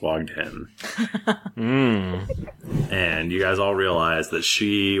lady just walked in. And you guys all realize that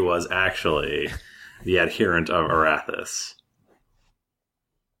she was actually the adherent of Arathis.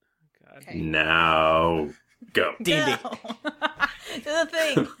 Okay. Now, go. D&D. Do the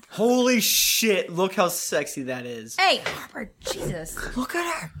thing. Holy shit, look how sexy that is. Hey, Harper, Jesus. Look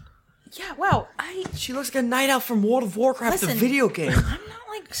at her. Yeah, wow. She looks like a night out from World of Warcraft, the Listen, video game. I'm not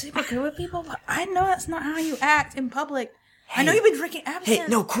like super good with people, but I know that's not how you act in public. I know you've been drinking absinthe. Hey,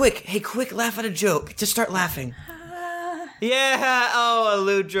 no, quick, laugh at a joke. Just start laughing. Yeah, oh,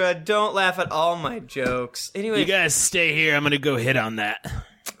 Aludra, don't laugh at all my jokes. Anyway, You guys stay here. I'm going to go hit on that.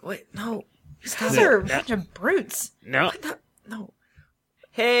 wait, no. You guys are a bunch of brutes. No. No.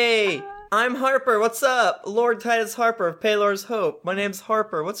 Hey, I'm Harper. What's up? Lord Titus Harper of Paler's Hope. My name's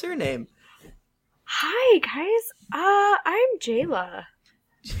Harper. What's your name? Hi, guys. I'm Jayla.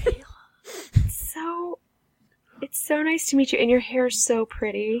 It's so nice to meet you, and your hair is so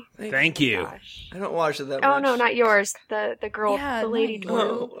pretty. Thank you. Gosh. I don't watch it that much. Oh no, not yours. The girl, Yeah, the lady not dwarf,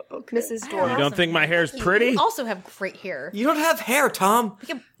 Oh, okay. Mrs. You Dwarf. don't think my hair's pretty? You also have great hair. You don't have hair, Tom.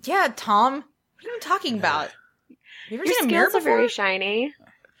 Yeah, Tom. What are you talking about? You ever Your seen a mirror scales are before? very shiny.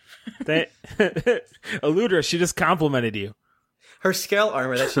 Aludra, she just complimented you. Her scale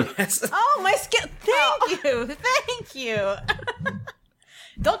armor that she has. Oh, my skin. Thank you. Thank you.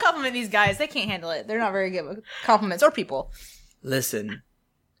 Don't compliment these guys. They can't handle it. They're not very good with compliments or people. Listen,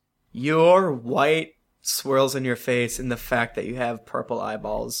 your white swirls in your face and the fact that you have purple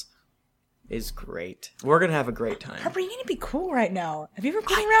eyeballs is great. We're going to have a great time. Harper, you need to be cool right now. Have you ever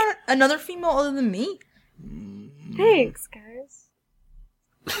been around another female other than me? Thanks, guys.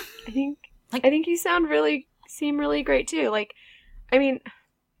 I think you seem really great too. Like, I mean,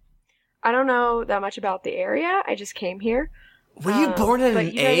 I don't know that much about the area. I just came here. Were you born in but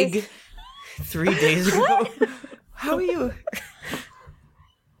an you guys- egg 3 days ago? How are you?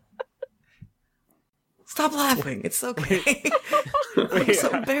 Stop laughing. It's okay. I'm so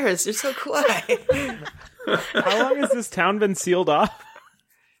embarrassed. You're so quiet. How long has this town been sealed off?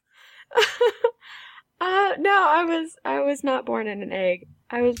 No, I was not born in an egg.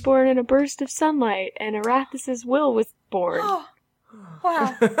 I was born in a burst of sunlight, and Arathis' will was born. Oh,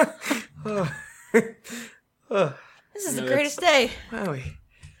 wow. This is the greatest day. Wowie.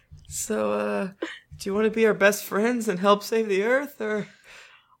 So, do you want to be our best friends and help save the Earth, or?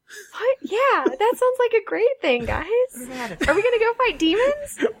 What? Yeah, that sounds like a great thing, guys. Are we gonna go fight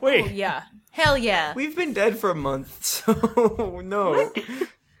demons? Wait. Oh, yeah. Hell yeah. We've been dead for a month, so no.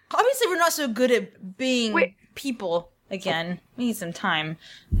 Obviously, we're not so good at being Wait. people again. We need some time.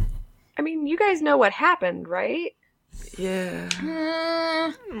 I mean, you guys know what happened, right? Yeah.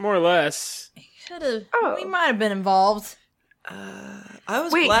 More or less. Could have. Oh. We might have been involved. I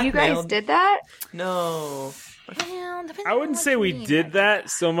was Wait, blackmailed. you guys did that? No. Well, depends I on wouldn't what say you we mean did by that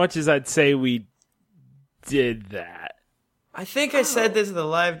so much as I'd say we did that. I think I said this in the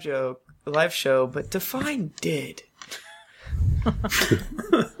live show, but define did.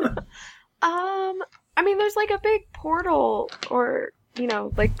 I mean, there's like a big portal, or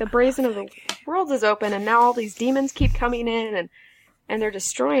like the Brazen of the Worlds is open, and now all these demons keep coming in, and they're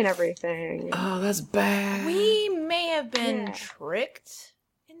destroying everything. Oh, that's bad. We may have been tricked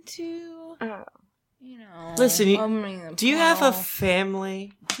into, Listen, opening the do you have a portal.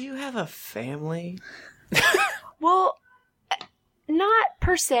 family? Do you have a family? Well, not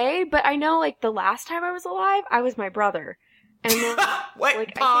per se, but I know like the last time I was alive, I was my brother. And then, Wait,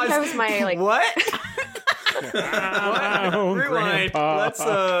 like, pause. I think I was my like What? Oh, Rewind. Grandpa. Let's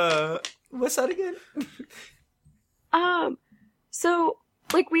what's that again? So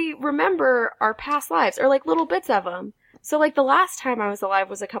like we remember our past lives, or like little bits of them. So like the last time I was alive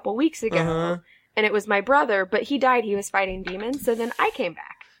was a couple weeks ago, and it was my brother, but he died. He was fighting demons. So then I came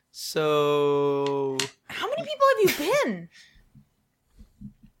back. So How many people have you been?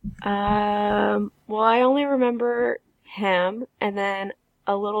 Well, I only remember him, and then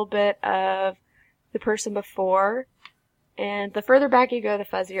a little bit of the person before, and the further back you go, the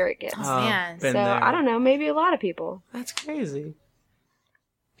fuzzier it gets. Man. been So there. I don't know, maybe a lot of people. That's crazy.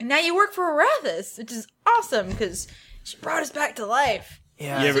 And now you work for Arathis, which is awesome because she brought us back to life.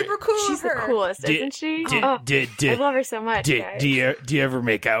 Yeah. You ever- Super cool. She's of the her. coolest, isn't she? Oh, I love her so much. guys. do you ever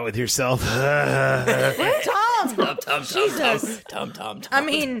make out with yourself? Tom. Jesus. Tom. I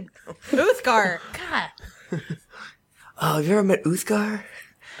mean, Uthgar. God. Oh, have you ever met Uthgar?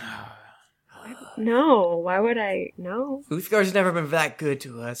 No, why would I? No. Uthgar's never been that good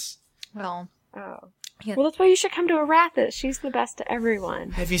to us. Well, Oh. Yeah. Well, that's why you should come to Arathis. She's the best to everyone.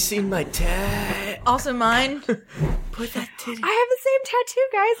 Have you seen my tat? also mine. Put that titty. I have the same tattoo,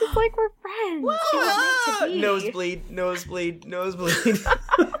 guys. It's like we're friends. She was meant to be. Nosebleed.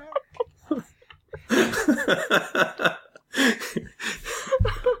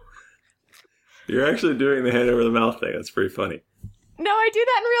 You're actually doing the hand over the mouth thing. That's pretty funny. No, I do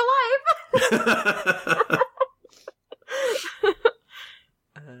that in real life.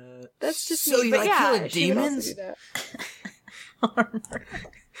 That's just So me. you But like yeah, killing she would also demons? do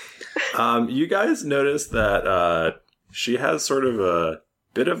that. You guys notice that she has sort of a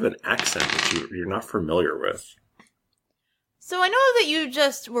bit of an accent that you're not familiar with. So I know that you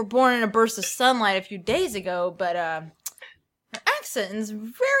just were born in a burst of sunlight a few days ago, but her accent is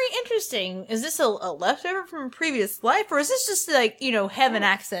very interesting. Is this a leftover from a previous life, or is this just like, heaven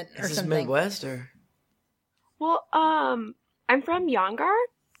accent or This is something? Midwest or Well, I'm from Yangar.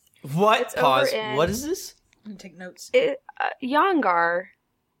 what? It's Pause. over in- What is this? I'm gonna take notes. Yangar.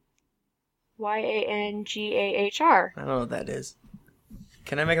 Yangahr. I don't know what that is.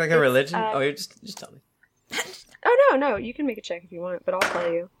 Can I make like a religion? You just tell me. Oh, no, you can make a check if you want, but I'll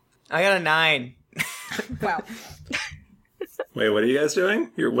tell you. I got a 9. Wow. Wait, what are you guys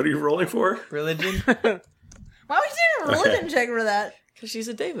doing? What are you rolling for? Religion? Why would you do a religion check for that? Because she's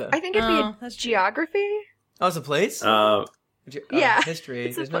a deva. I think it'd be that's true. geography. Oh, it's a place? Yeah. History.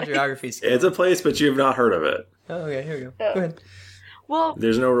 It's There's a no place. geography skill. It's a place, but you've not heard of it. Oh, okay, here we go. Oh. Go ahead. Well,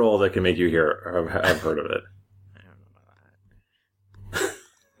 There's no roll that can make you have heard of it.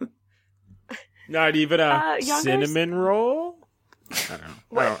 Not even a Youngers? cinnamon roll? I don't know.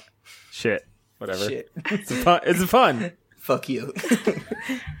 What? Shit. Whatever. Shit. It's fun. Fuck you.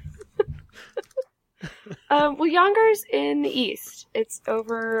 well, Yangar's in the east. It's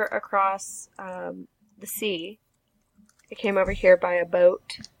over across the sea. I came over here by a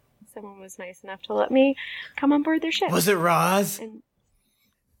boat. Someone was nice enough to let me come on board their ship. Was it Roz? And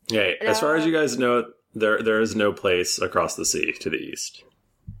Yeah, as far as you guys know, there is no place across the sea to the east.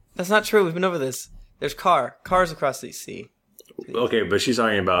 That's not true. We've been over this. There's cars across the sea. Okay, but she's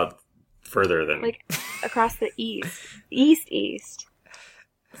talking about further than like across the east.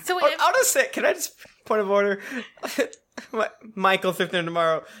 So I'll just say, can I just point of order? Michael, 15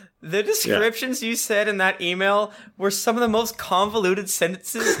 tomorrow. The descriptions you said in that email were some of the most convoluted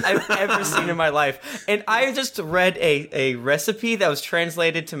sentences I've ever seen in my life. And I just read a recipe that was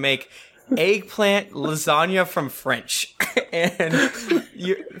translated to make eggplant lasagna from French. And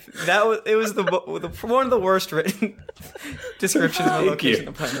it was one of the worst written descriptions of a location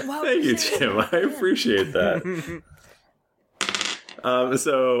on the planet. Thank you, Tim. I appreciate that.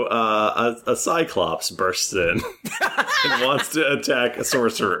 So a Cyclops bursts in and wants to attack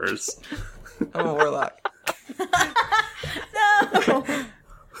sorcerers. I'm a warlock. no.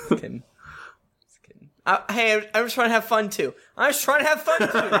 Just kidding. Hey, I'm just trying to have fun too. I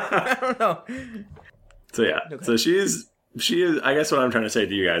don't know. So yeah, so she's She is. I guess what I'm trying to say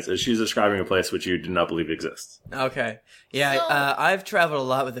to you guys is she's describing a place which you do not believe exists. Okay. Yeah, I've traveled a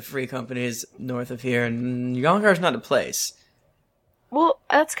lot with the free companies north of here, and Yongar's not a place. Well,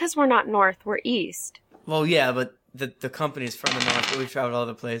 that's because we're not north, we're east. Well, yeah, but the company's from the north, but we've traveled all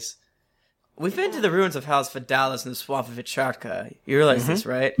over the place. We've been to the ruins of House Vidalis and the Swamp of Icharka. You realize this,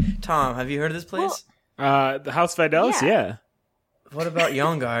 right? Tom, have you heard of this place? The House Vidalis, yeah. What about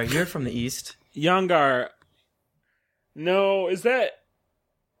Yongar? You're from the east. Yongar. No, is that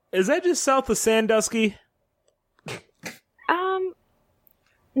just south of Sandusky? No.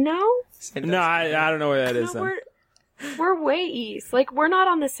 No, I don't know where that is. No, we're way east. Like, we're not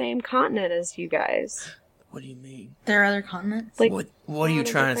on the same continent as you guys. What do you mean? There are other continents? Like, what are you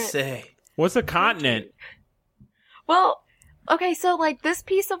trying to say? What's a continent? Well, okay, so, like, this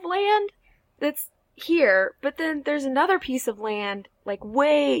piece of land that's here, but then there's another piece of land, like,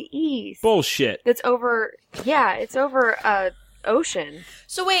 way east. Bullshit. That's over, it's over ocean.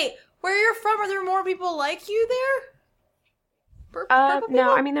 So wait, where you're from, are there more people like you there?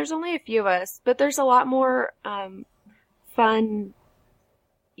 No, I mean, there's only a few of us, but there's a lot more, fun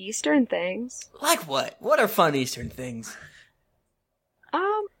Eastern things. Like what? What are fun Eastern things?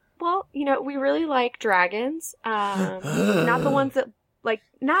 Well, we really like dragons. Not the ones that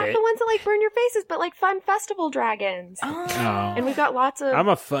burn your faces, but like fun festival dragons. Oh. And we've got lots of I'm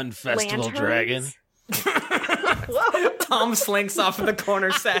a fun festival dragon. Whoa. Tom slinks off in the corner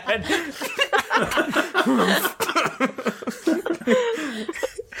sad.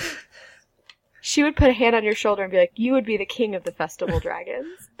 She would put a hand on your shoulder and be like, you would be the king of the festival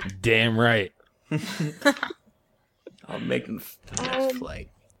dragons. Damn right. I'll make them next flight.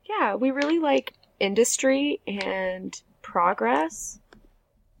 Yeah, we really like industry and progress.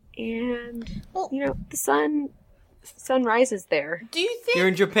 And, the sun rises there. Do you think... You're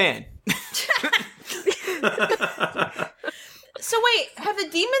in Japan. So wait, have the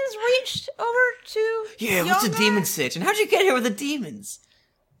demons reached over to Yeah, what's a demon sitch? And how'd you get here with the demons?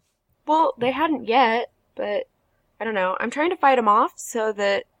 Well, they hadn't yet, but I don't know. I'm trying to fight them off so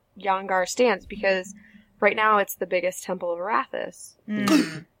that Yongar stands, because right now it's the biggest temple of Arathis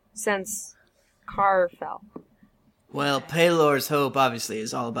since Kar fell. Well, Pelor's hope, obviously,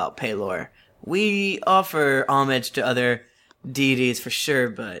 is all about Pelor. We offer homage to other deities for sure,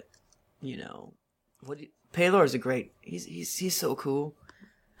 but, Pelor's a great... He's so cool.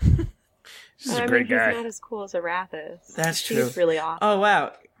 He's a great guy. He's not as cool as Arathis. That's true. He's really awesome. Oh,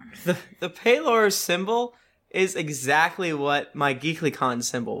 wow. The Pelor symbol is exactly what my GeeklyCon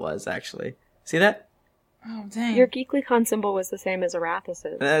symbol was, actually. See that? Oh, dang. Your GeeklyCon symbol was the same as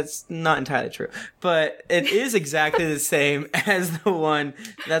Arathis'. That's not entirely true. But it is exactly the same as the one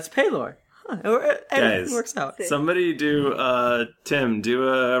that's Pelor. Everything works out. Somebody Tim, do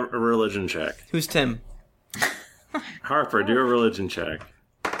a religion check. Who's Tim? Harper, do a religion check.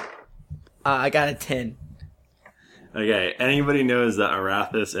 I got a 10. Okay, anybody knows that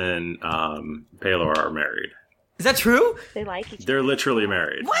Arathis and Pelor are married. Is that true? They like each other. They're literally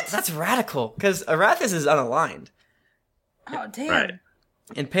married. What? That's radical. Because Arathis is unaligned. Oh, damn. Right.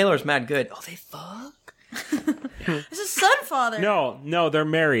 And Pelor's mad good. Oh, they fuck? It's a son father. No, they're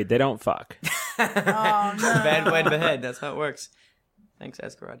married. They don't fuck. Oh, no. Bad way to behead. That's how it works. Thanks,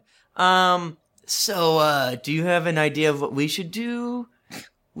 Escarod. So, do you have an idea of what we should do?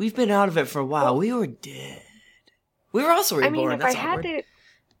 We've been out of it for a while. We were dead. We were also reborn. I mean, if That's I had awkward. to...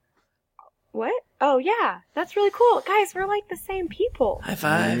 What? Oh, yeah. That's really cool. Guys, we're like the same people. High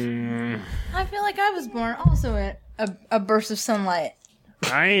five. I feel like I was born also in a burst of sunlight.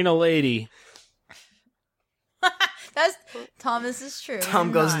 I ain't a lady. That's Thomas is true.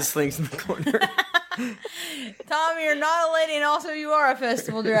 Tom goes and slinks in the corner. Tom, you're not a lady, and also you are a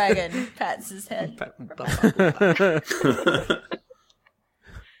festival dragon. Pats his head.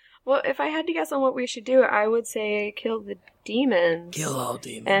 Well, if I had to guess on what we should do, I would say kill the demons. Kill all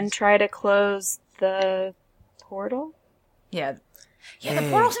demons. And try to close the portal. Yeah. Yeah, the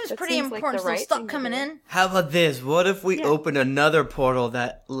portal seems That pretty seems like important, the right so stop thing to coming do. in. How about this? What if we opened another portal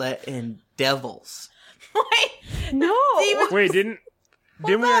that let in devils? No! Wait, didn't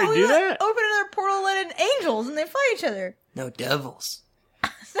we already do that? Open another portal, let in angels, and they fight each other. No, devils.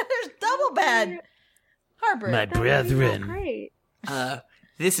 So there's double bad. Harper. My brethren. Great.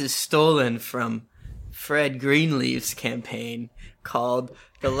 This is stolen from Fred Greenleaf's campaign called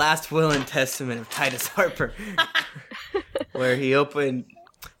The Last Will and Testament of Titus Harper, where he opened...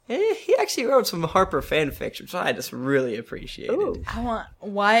 He actually wrote some Harper fan fiction, which I just really appreciated. Ooh.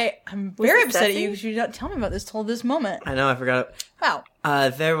 I'm very it upset at Ceci? you because you don't tell me about this till this moment. I know, I forgot. Wow.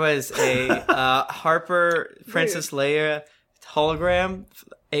 There was a Harper Princess Leia hologram,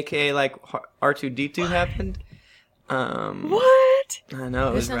 aka like R2-D2 happened. What? I know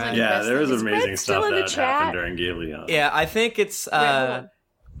it was sounds rad. like Yeah, best there was thing. Is amazing Red still stuff in the that chat? happened during Galeon. Yeah, I think it's hold on.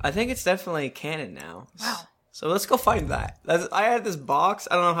 I think it's definitely canon now. Wow. So let's go find that. I had this box.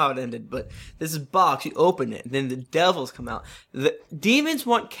 I don't know how it ended, but this box. You open it, and then the devils come out. The demons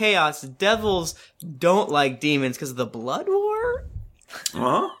want chaos. The devils don't like demons because of the blood war.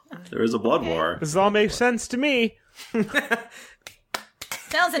 There is a blood war. This all makes sense to me.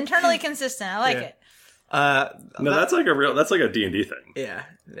 Sounds internally consistent. I like it. No, that's like a D&D thing. Yeah,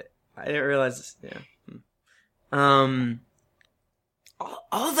 I didn't realize this. Yeah.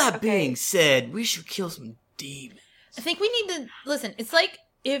 All that being said, we should kill some demons. I think we need to listen. It's like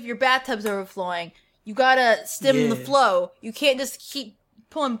if your bathtub's overflowing, you gotta stem the flow. You can't just keep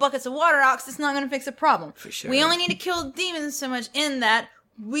pulling buckets of water out 'cause it's not gonna fix the problem. For sure. We only need to kill demons so much in that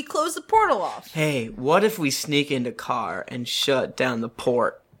we close the portal off. Hey, what if we sneak into car and shut down the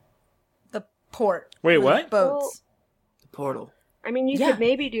port? The port. Wait, with what? Boats. The portal. I mean, you Yeah. could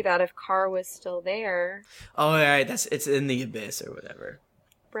maybe do that if Carr was still there. Oh, all right. It's in the abyss or whatever.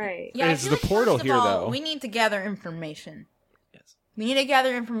 Right. Yeah, I Is feel the like portal first of here, all, though? we need to gather information. Yes. We need to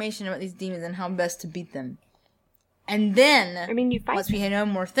gather information about these demons and how best to beat them. And then, I mean, you fight once we know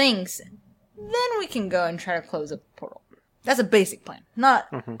more things, then we can go and try to close up the portal. That's a basic plan, not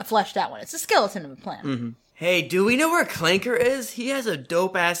a fleshed out one. It's a skeleton of a plan. Hey, do we know where Clanker is? He has a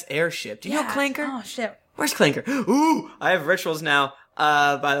dope ass airship. Do you know Clanker? Oh shit! Where's Clanker? Ooh, I have rituals now.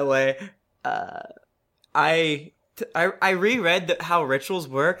 By the way, I reread how rituals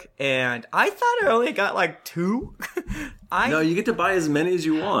work, and I thought I only got like 2. No, you get to buy as many as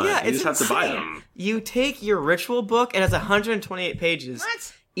you want. Yeah, you it's just have to buy insane. them. You take your ritual book, it has 128 pages.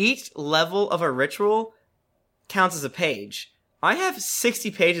 What? Each level of a ritual counts as a page. I have 60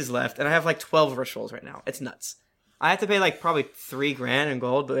 pages left, and I have like 12 rituals right now. It's nuts. I have to pay like probably $3,000 in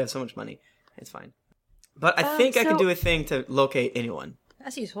gold, but we have so much money. It's fine. But I think I can do a thing to locate anyone.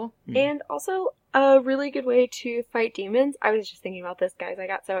 That's useful. And also, a really good way to fight demons. I was just thinking about this, guys. I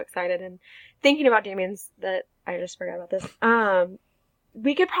got so excited and thinking about demons that I just forgot about this.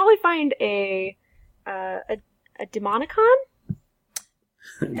 We could probably find a Demonicon?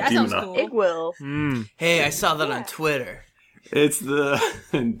 That sounds cool. Igwil. Hey, I saw that on Twitter. It's the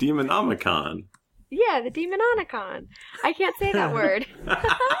Demonomicon. Yeah, the Demonicon. I can't say that word.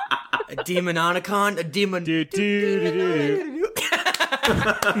 A Demonicon? A demon...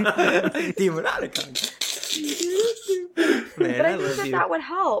 Demonicon. Man, But I I think love you. that would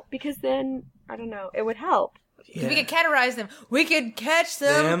help because then, I don't know, it would help. Yeah. We could categorize them. We could catch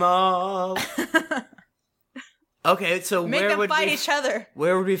them. Them all. Okay, so Make where them would fight we... each other.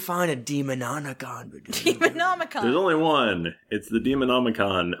 Where would we find a Demonomicon? Demonomicon. There's only one. It's the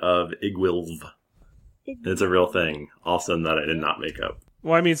Demonomicon of Igwilv. It's a real thing. Also, that I did not make up.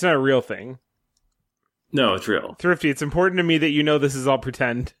 Well, I mean, it's not a real thing. No, it's real. Thrifty, it's important to me that you know this is all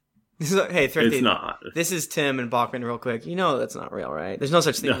pretend. Hey, Thrifty. It's not. This is Tim and Bachman real quick. You know that's not real, right? There's no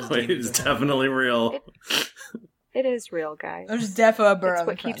such thing No, as demons. it's definitely real. It is real, guys. There's defo a burrow. It's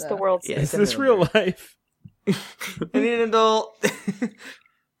what keeps the world safe. Yeah, Is this real life? I need an adult.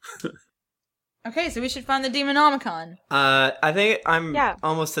 Okay, so we should find the Demonomicon. I think I'm Yeah.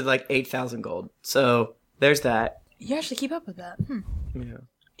 almost at like 8,000 gold. So there's that. You actually keep up with that. Yeah.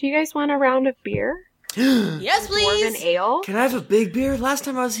 Do you guys want a round of beer? Yes, Dwarven please. ale? Can I have a big beer? Last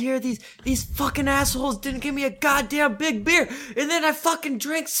time I was here, these fucking assholes didn't give me a goddamn big beer, and then I fucking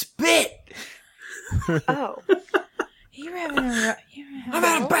drank spit. Oh. You're having a. I'm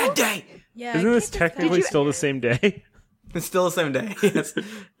having a bad day. Yeah. Isn't I this can't just technically you- still the same day? It's still the same day. Yes.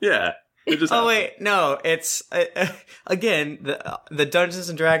 Yeah. It just Oh happened. wait, no. It's again the Dungeons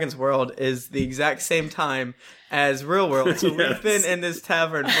and Dragons world is the exact same time as real world. So Yes. we've been in this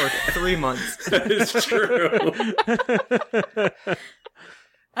tavern for 3 months. That is true. That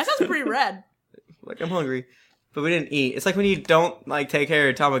sounds pretty rad. Like I'm hungry, but we didn't eat. It's like when you don't like take care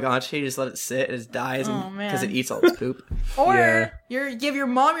of your Tamagotchi, you just let it sit and it dies Oh, because man. it eats all its poop. Or Yeah. you give your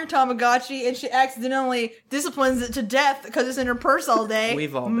mom your Tamagotchi and she accidentally disciplines it to death because it's in her purse all day.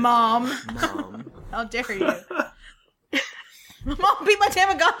 We've all been Mom. Mom, How dare you? Mom beat my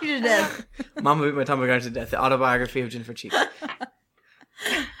Tamagotchi to death. Mama beat my Tamagotchi to death. The autobiography of Jennifer Cheek.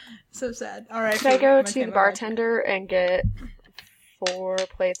 So sad. All right. Should I go to the bartender and get 4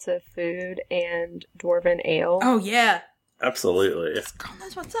 plates of food and dwarven ale? Oh yeah. Absolutely. Girl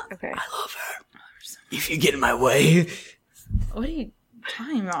knows what's up. Okay. I love her. If you get in my way, What are you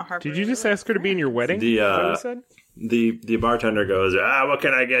talking about, Harper? Did you just ask her to be in your wedding? The, Is that what you said? The bartender goes, what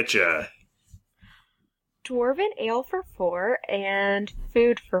can I get you? Dwarven ale for 4 and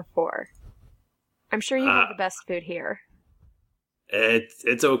food for 4. I'm sure you have the best food here.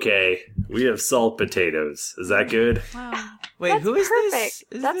 It's okay. We have salt potatoes. Is that good? Wow. Wait, That's who is perfect.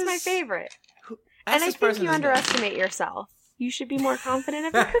 this? That's my favorite. And I think you underestimate yourself. You should be more confident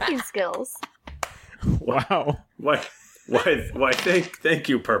of your cooking skills. Wow. Why? Thank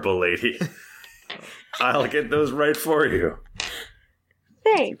you, Purple Lady. I'll get those right for you.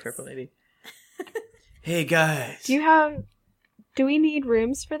 Thanks. Purple Lady. Hey guys. Do we need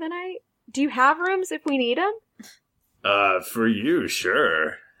rooms for the night? Do you have rooms if we need them? For you,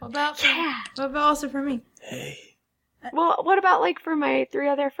 sure. What about also for me? Hey. Well, what about like for my 3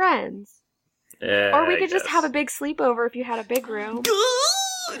 other friends? Or we could just have a big sleepover if you had a big room.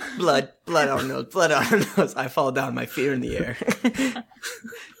 Blood on nose. I fall down, my feet are in the air.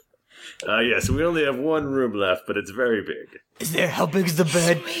 Yes, we only have 1 room left, but it's very big. How big is the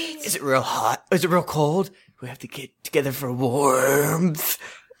bed? Sweet. Is it real hot? Is it real cold? We have to get together for warmth.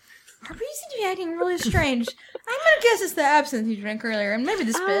 Our bees seem to be acting really strange. I'm gonna guess it's the absinthe you drank earlier, and maybe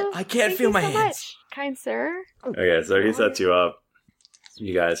the spit. I can't feel my hands. Much, kind sir. Okay, so he sets you up.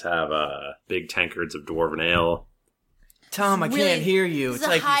 You guys have big tankards of dwarven ale. Tom, I can't hear you. It's It's a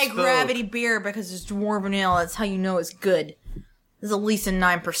like you high spoke. gravity beer because it's dwarven ale. That's how you know it's good. This is at least a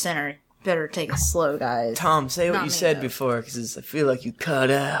 9%er. Better take it slow, guys. Tom, say what Not you me, said though. before, because I feel like you cut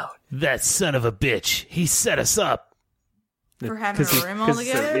out. That son of a bitch. He set us up. For having a room all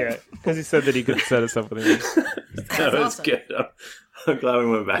together? Yeah, because he said that he could set us up with him. That was awesome. good. I'm glad we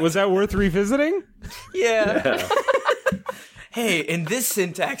went back. Was that worth revisiting? Yeah. Hey, and this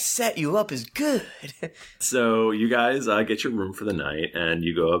syntax set you up is good. So you guys get your room for the night, and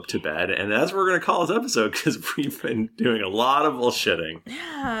you go up to bed, and that's what we're going to call this episode, because we've been doing a lot of bullshitting.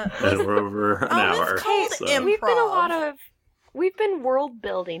 Yeah. And we're over an hour. It's called so- improv. We've been world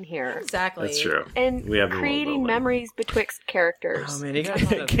building here. Exactly. That's true. And We have been creating world building. memories betwixt characters. Oh, man, you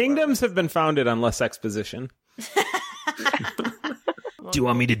got Kingdoms have been founded on less exposition. Do you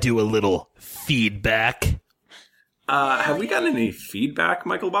want me to do a little feedback? Have we gotten any feedback,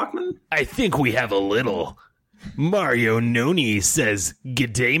 Michael Bachman? I think we have a little. Mario Noni says,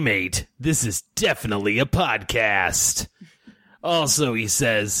 "G'day, mate. This is definitely a podcast." Also, he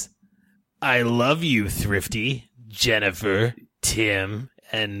says, "I love you, Thrifty, Jennifer, Tim,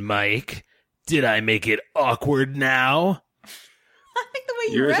 and Mike. Did I make it awkward now?" I think the way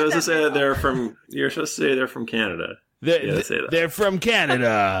you You're read supposed that to say that they're from. You're supposed to say they're from Canada. Yeah, say that. They're from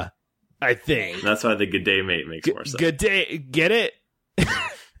Canada, I think. That's why the good day mate makes more sense. Good day. Get it?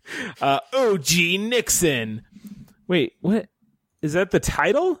 OG Nixon. Wait, what? Is that the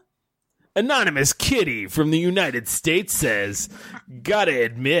title? Anonymous Kitty from the United States says, "Gotta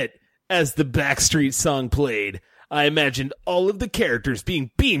admit, as the Backstreet song played, I imagined all of the characters being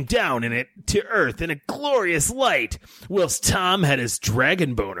beamed down in it to Earth in a glorious light, whilst Tom had his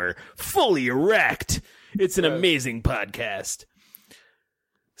dragon boner fully erect. It's an amazing podcast."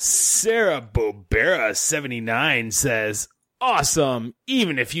 Sarah Bobera 79 says, "Awesome,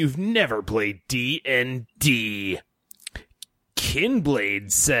 even if you've never played D&D."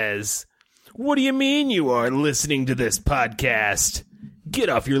 Kinblade says, "What do you mean you are listening to this podcast? Get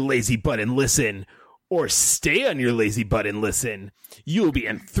off your lazy butt and listen, or stay on your lazy butt and listen. You'll be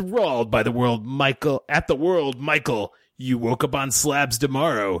enthralled by the world, Michael. At the world, Michael. You woke up on slabs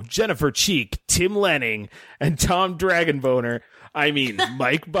tomorrow. Jennifer Cheek, Tim Lanning, and Tom Dragonboner. I mean,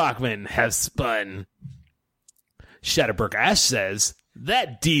 Mike Bachman have spun." Shadowbrook Ash says,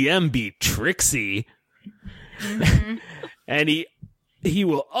 "That DM be Trixie." And he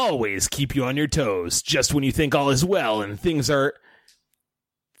will always keep you on your toes just when you think all is well and things are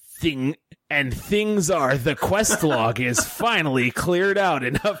the quest log is finally cleared out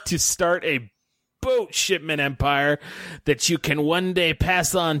enough to start a boat shipment empire that you can one day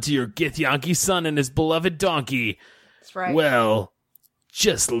pass on to your Githyanki son and his beloved donkey. That's right. Well,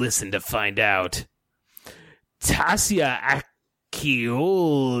 just listen to find out. Tasia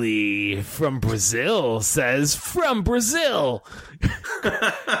Akioli from Brazil says, "From Brazil."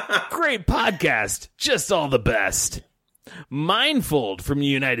 Great podcast. Just all the best. Mindfold from the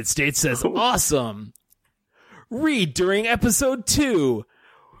United States says, "Awesome. Read during episode 2.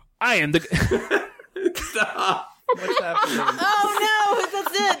 I am the..." Stop. What's happening? Oh no,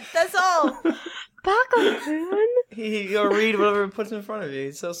 that's it. That's all. Bachman. He go read whatever it puts in front of you.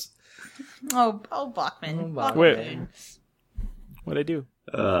 It's so... Oh, Bachman. Wait. What'd I do?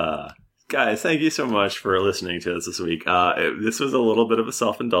 Guys, thank you so much for listening to us this week. This was a little bit of a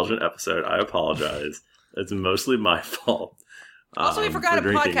self-indulgent episode. I apologize. It's mostly my fault. Also, we forgot a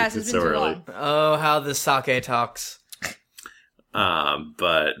drinking podcast has been so too early. long. Oh, how the sake talks.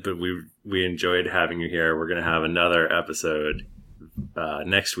 But we enjoyed having you here. We're gonna have another episode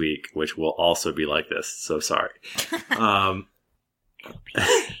next week, which will also be like this. So sorry.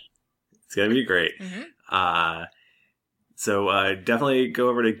 It's going to be great. So definitely go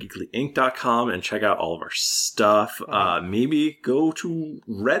over to geeklyinc.com and check out all of our stuff. Maybe go to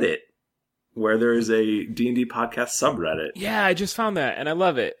Reddit, where there's a D&D podcast subreddit. Yeah, I just found that, and I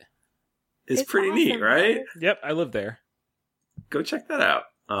love it. It's pretty awesome, neat, right? Yep, I live there. Go check that out.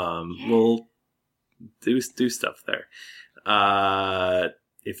 We'll do stuff there.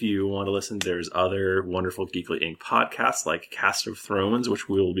 If you want to listen, there's other wonderful Geekly Inc. podcasts like Cast of Thrones, which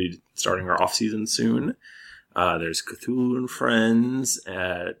we will be starting our off-season soon. There's Cthulhu and Friends,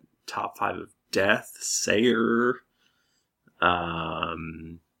 Top 5 of Death, Sayer. I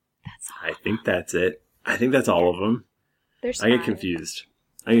think that's it. I think that's all of them. I get confused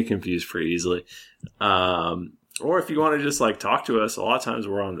pretty easily. Or if you want to just like talk to us, a lot of times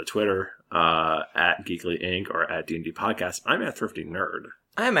we're on the Twitter at Geekly Inc. or at D&D Podcast. I'm at Thrifty Nerd.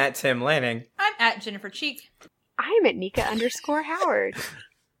 I'm at Tim Lanning. I'm at Jennifer Cheek. I'm at Nika_Howard.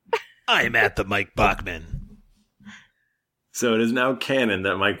 I'm at the Mike Bachman. So it is now canon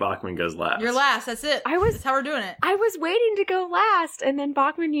that Mike Bachman goes last. You're last. That's it. That's how we're doing it. I was waiting to go last, and then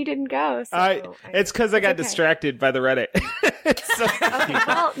Bachman, you didn't go. So it's because I got distracted by the Reddit.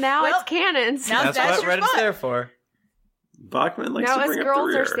 Well, now it's canon. So that's what Reddit's there for. Bachman likes now to bring us up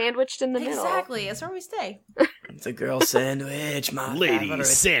girls the rear. are sandwiched in the middle. Exactly. That's where we stay. It's a girl sandwich, my lady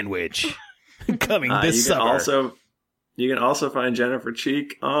sandwich. Coming this you summer. You can also find Jennifer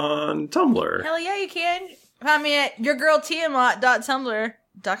Cheek on Tumblr. Hell yeah, you can. Find me at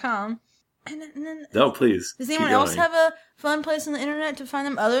yourgirltiamat.tumblr.com. And then, Please. Does anyone else have a fun place on the internet to find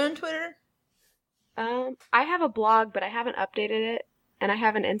them other than Twitter? I have a blog, but I haven't updated it, and I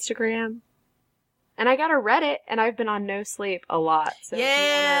have an Instagram, and I got a Reddit, and I've been on No Sleep a lot. So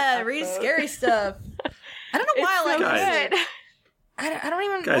yeah, read scary stuff. I don't know why I like it. I don't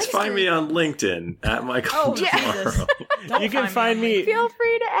even. Guys, find me on LinkedIn at Michael. You can find me. Feel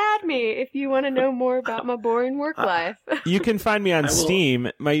free to add me if you want to know more about my boring work life. You can find me on Steam.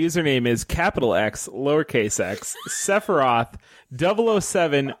 My username is capital X, lowercase x, Sephiroth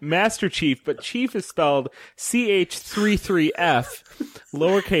 007 Master Chief, but Chief is spelled CH33F,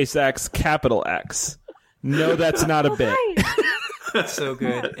 lowercase x, capital X. No, that's not a bit. So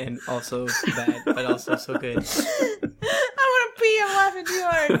good and also bad, but also so good. I want to pee. I'm laughing too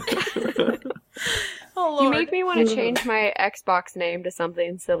hard. Oh, Lord. You make me want to change my Xbox name to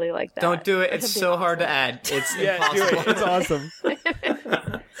something silly like that. Don't do it. It's so hard to add. It's impossible. Do it. It's awesome.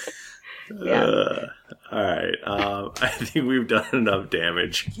 All right. I think we've done enough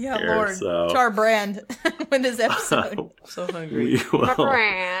damage Yeah, here, Lord. so To our brand with this episode. So hungry. My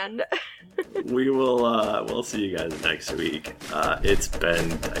brand. We'll see you guys next week. It's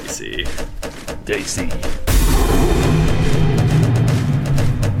been dicey.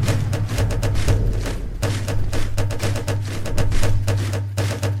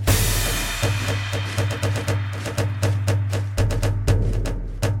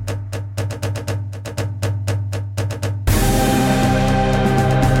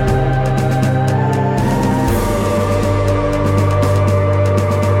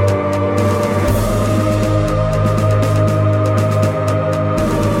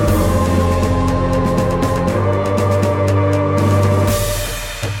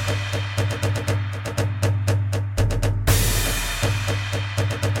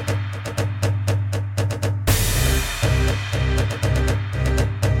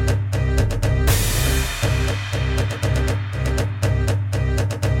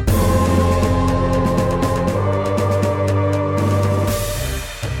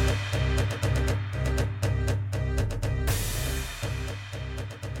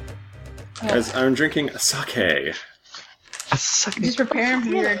 Guys, I'm drinking sake. Just preparing for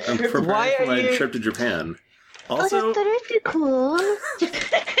your I'm trip. preparing for my trip to Japan. Also,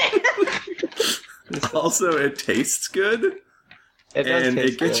 also, it tastes good, and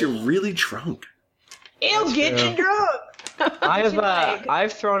it gets you really drunk. It'll get you drunk.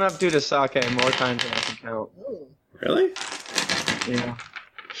 I've thrown up due to sake more times than I can count. Really? Yeah.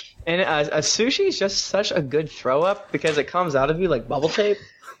 And a sushi is just such a good throw up because it comes out of you like bubble tape.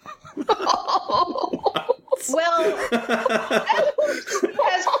 Well, as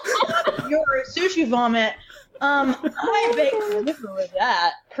your sushi vomit, I beg to differ with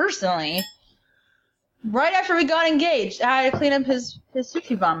that personally. Right after we got engaged, I had to clean up his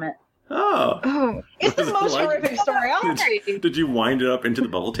sushi vomit. Oh. It's the most horrific story. Did you wind it up into the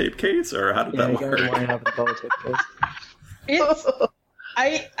bubble tape case, or how did that work? Wind up the bubble tape case. It's,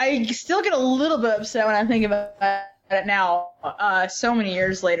 I still get a little bit upset when I think about it now, so many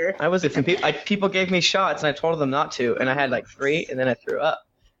years later. I was people gave me shots and I told them not to, and I had like 3, and then I threw up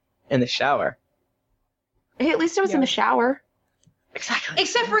in the shower. Hey, at least it was in the shower. Exactly.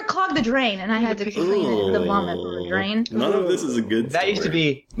 Except for it clogged the drain, and I had to clean the vomit from the drain. None of this is a good story. That used to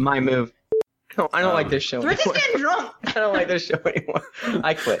be my move. No, I don't like this show We're just anymore. getting drunk. I don't like this show anymore.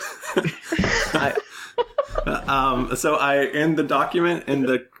 I quit. So in the document, in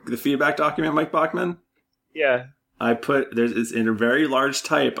the feedback document, Mike Bachman, Yeah. I put it's in a very large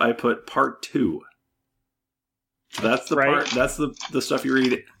type. I put part 2. So that's the Right. part. That's the stuff you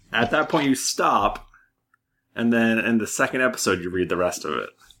read. At that point, you stop, and then in the second episode, you read the rest of it.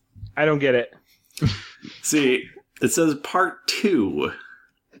 I don't get it. See, it says part 2,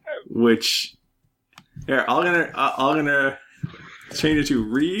 which here I'm gonna change it to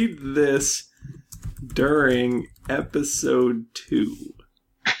read this during episode 2.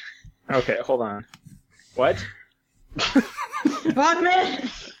 Okay, hold on. What? Bachman!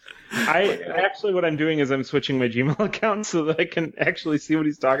 Actually, what I'm doing is I'm switching my Gmail account so that I can actually see what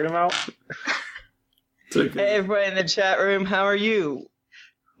he's talking about. Hey, everybody in the chat room, how are you?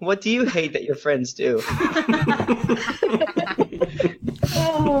 What do you hate that your friends do?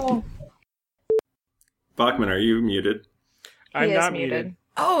 Oh. Bachman, are you muted? I'm He is not muted.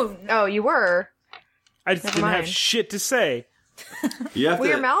 Oh, you were. I just Never didn't have mind. shit to say. You have Well,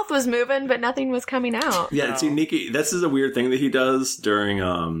 to. your mouth was moving, but nothing was coming out. Yeah, see, Nikki, this is a weird thing that he does during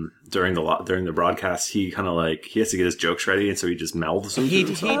the broadcast. He kind of he has to get his jokes ready, and so he just mouths them. He to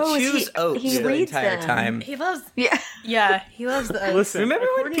himself. chews oats he the reads entire them. time. He loves... Yeah. he loves the oats. Listen, Remember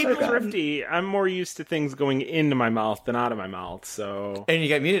when according people to Thrifty, I'm more used to things going into my mouth than out of my mouth, so... And you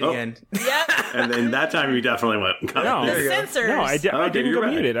got muted Oh. again. Yep. And then that time you definitely went. No, The censors. no, I Okay, didn't you're go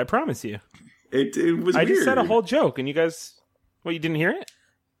right. muted, I promise you. It was I weird. just said a whole joke, and you guys... What, you didn't hear it?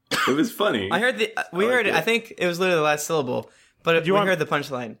 It was funny. I heard we heard it. I think it was literally the last syllable, but we heard the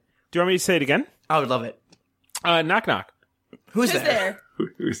punchline. Do you want me to say it again? I would love it. Knock knock. Who's there?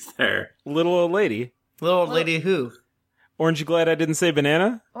 Who's there? Little old lady. Little old lady who? Aren't you glad I didn't say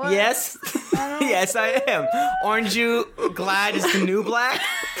banana? Yes. Yes, I am. Aren't you glad it's the new black?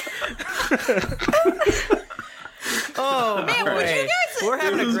 Oh, Man, boy. would you guys... We're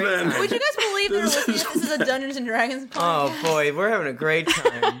having a great time. Would you guys believe they're listening? This is a Dungeons and Dragons podcast. Oh, boy. We're having a great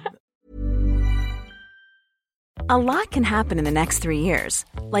time. A lot can happen in the next 3 years.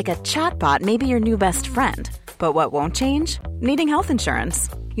 Like a chatbot may be your new best friend. But what won't change? Needing health insurance.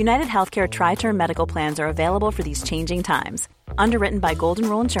 United Healthcare Tri-Term Medical Plans are available for these changing times. Underwritten by Golden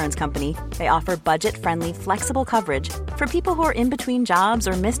Rule Insurance Company, they offer budget-friendly, flexible coverage for people who are in between jobs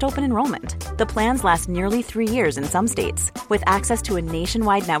or missed open enrollment. The plans last nearly 3 years in some states, with access to a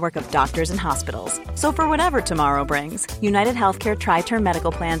nationwide network of doctors and hospitals. So for whatever tomorrow brings, United Healthcare Tri-Term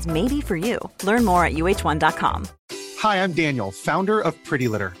Medical Plans may be for you. Learn more at uh1.com. Hi, I'm Daniel, founder of Pretty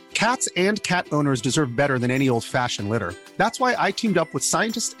Litter. Cats and cat owners deserve better than any old-fashioned litter. That's why I teamed up with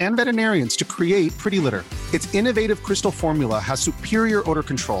scientists and veterinarians to create Pretty Litter. Its innovative crystal formula has superior odor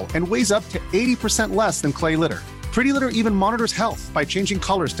control and weighs up to 80% less than clay litter. Pretty Litter even monitors health by changing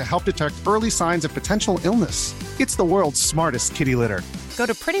colors to help detect early signs of potential illness. It's the world's smartest kitty litter. Go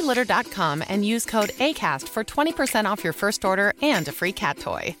to prettylitter.com and use code ACAST for 20% off your first order and a free cat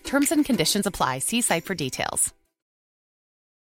toy. Terms and conditions apply. See site for details.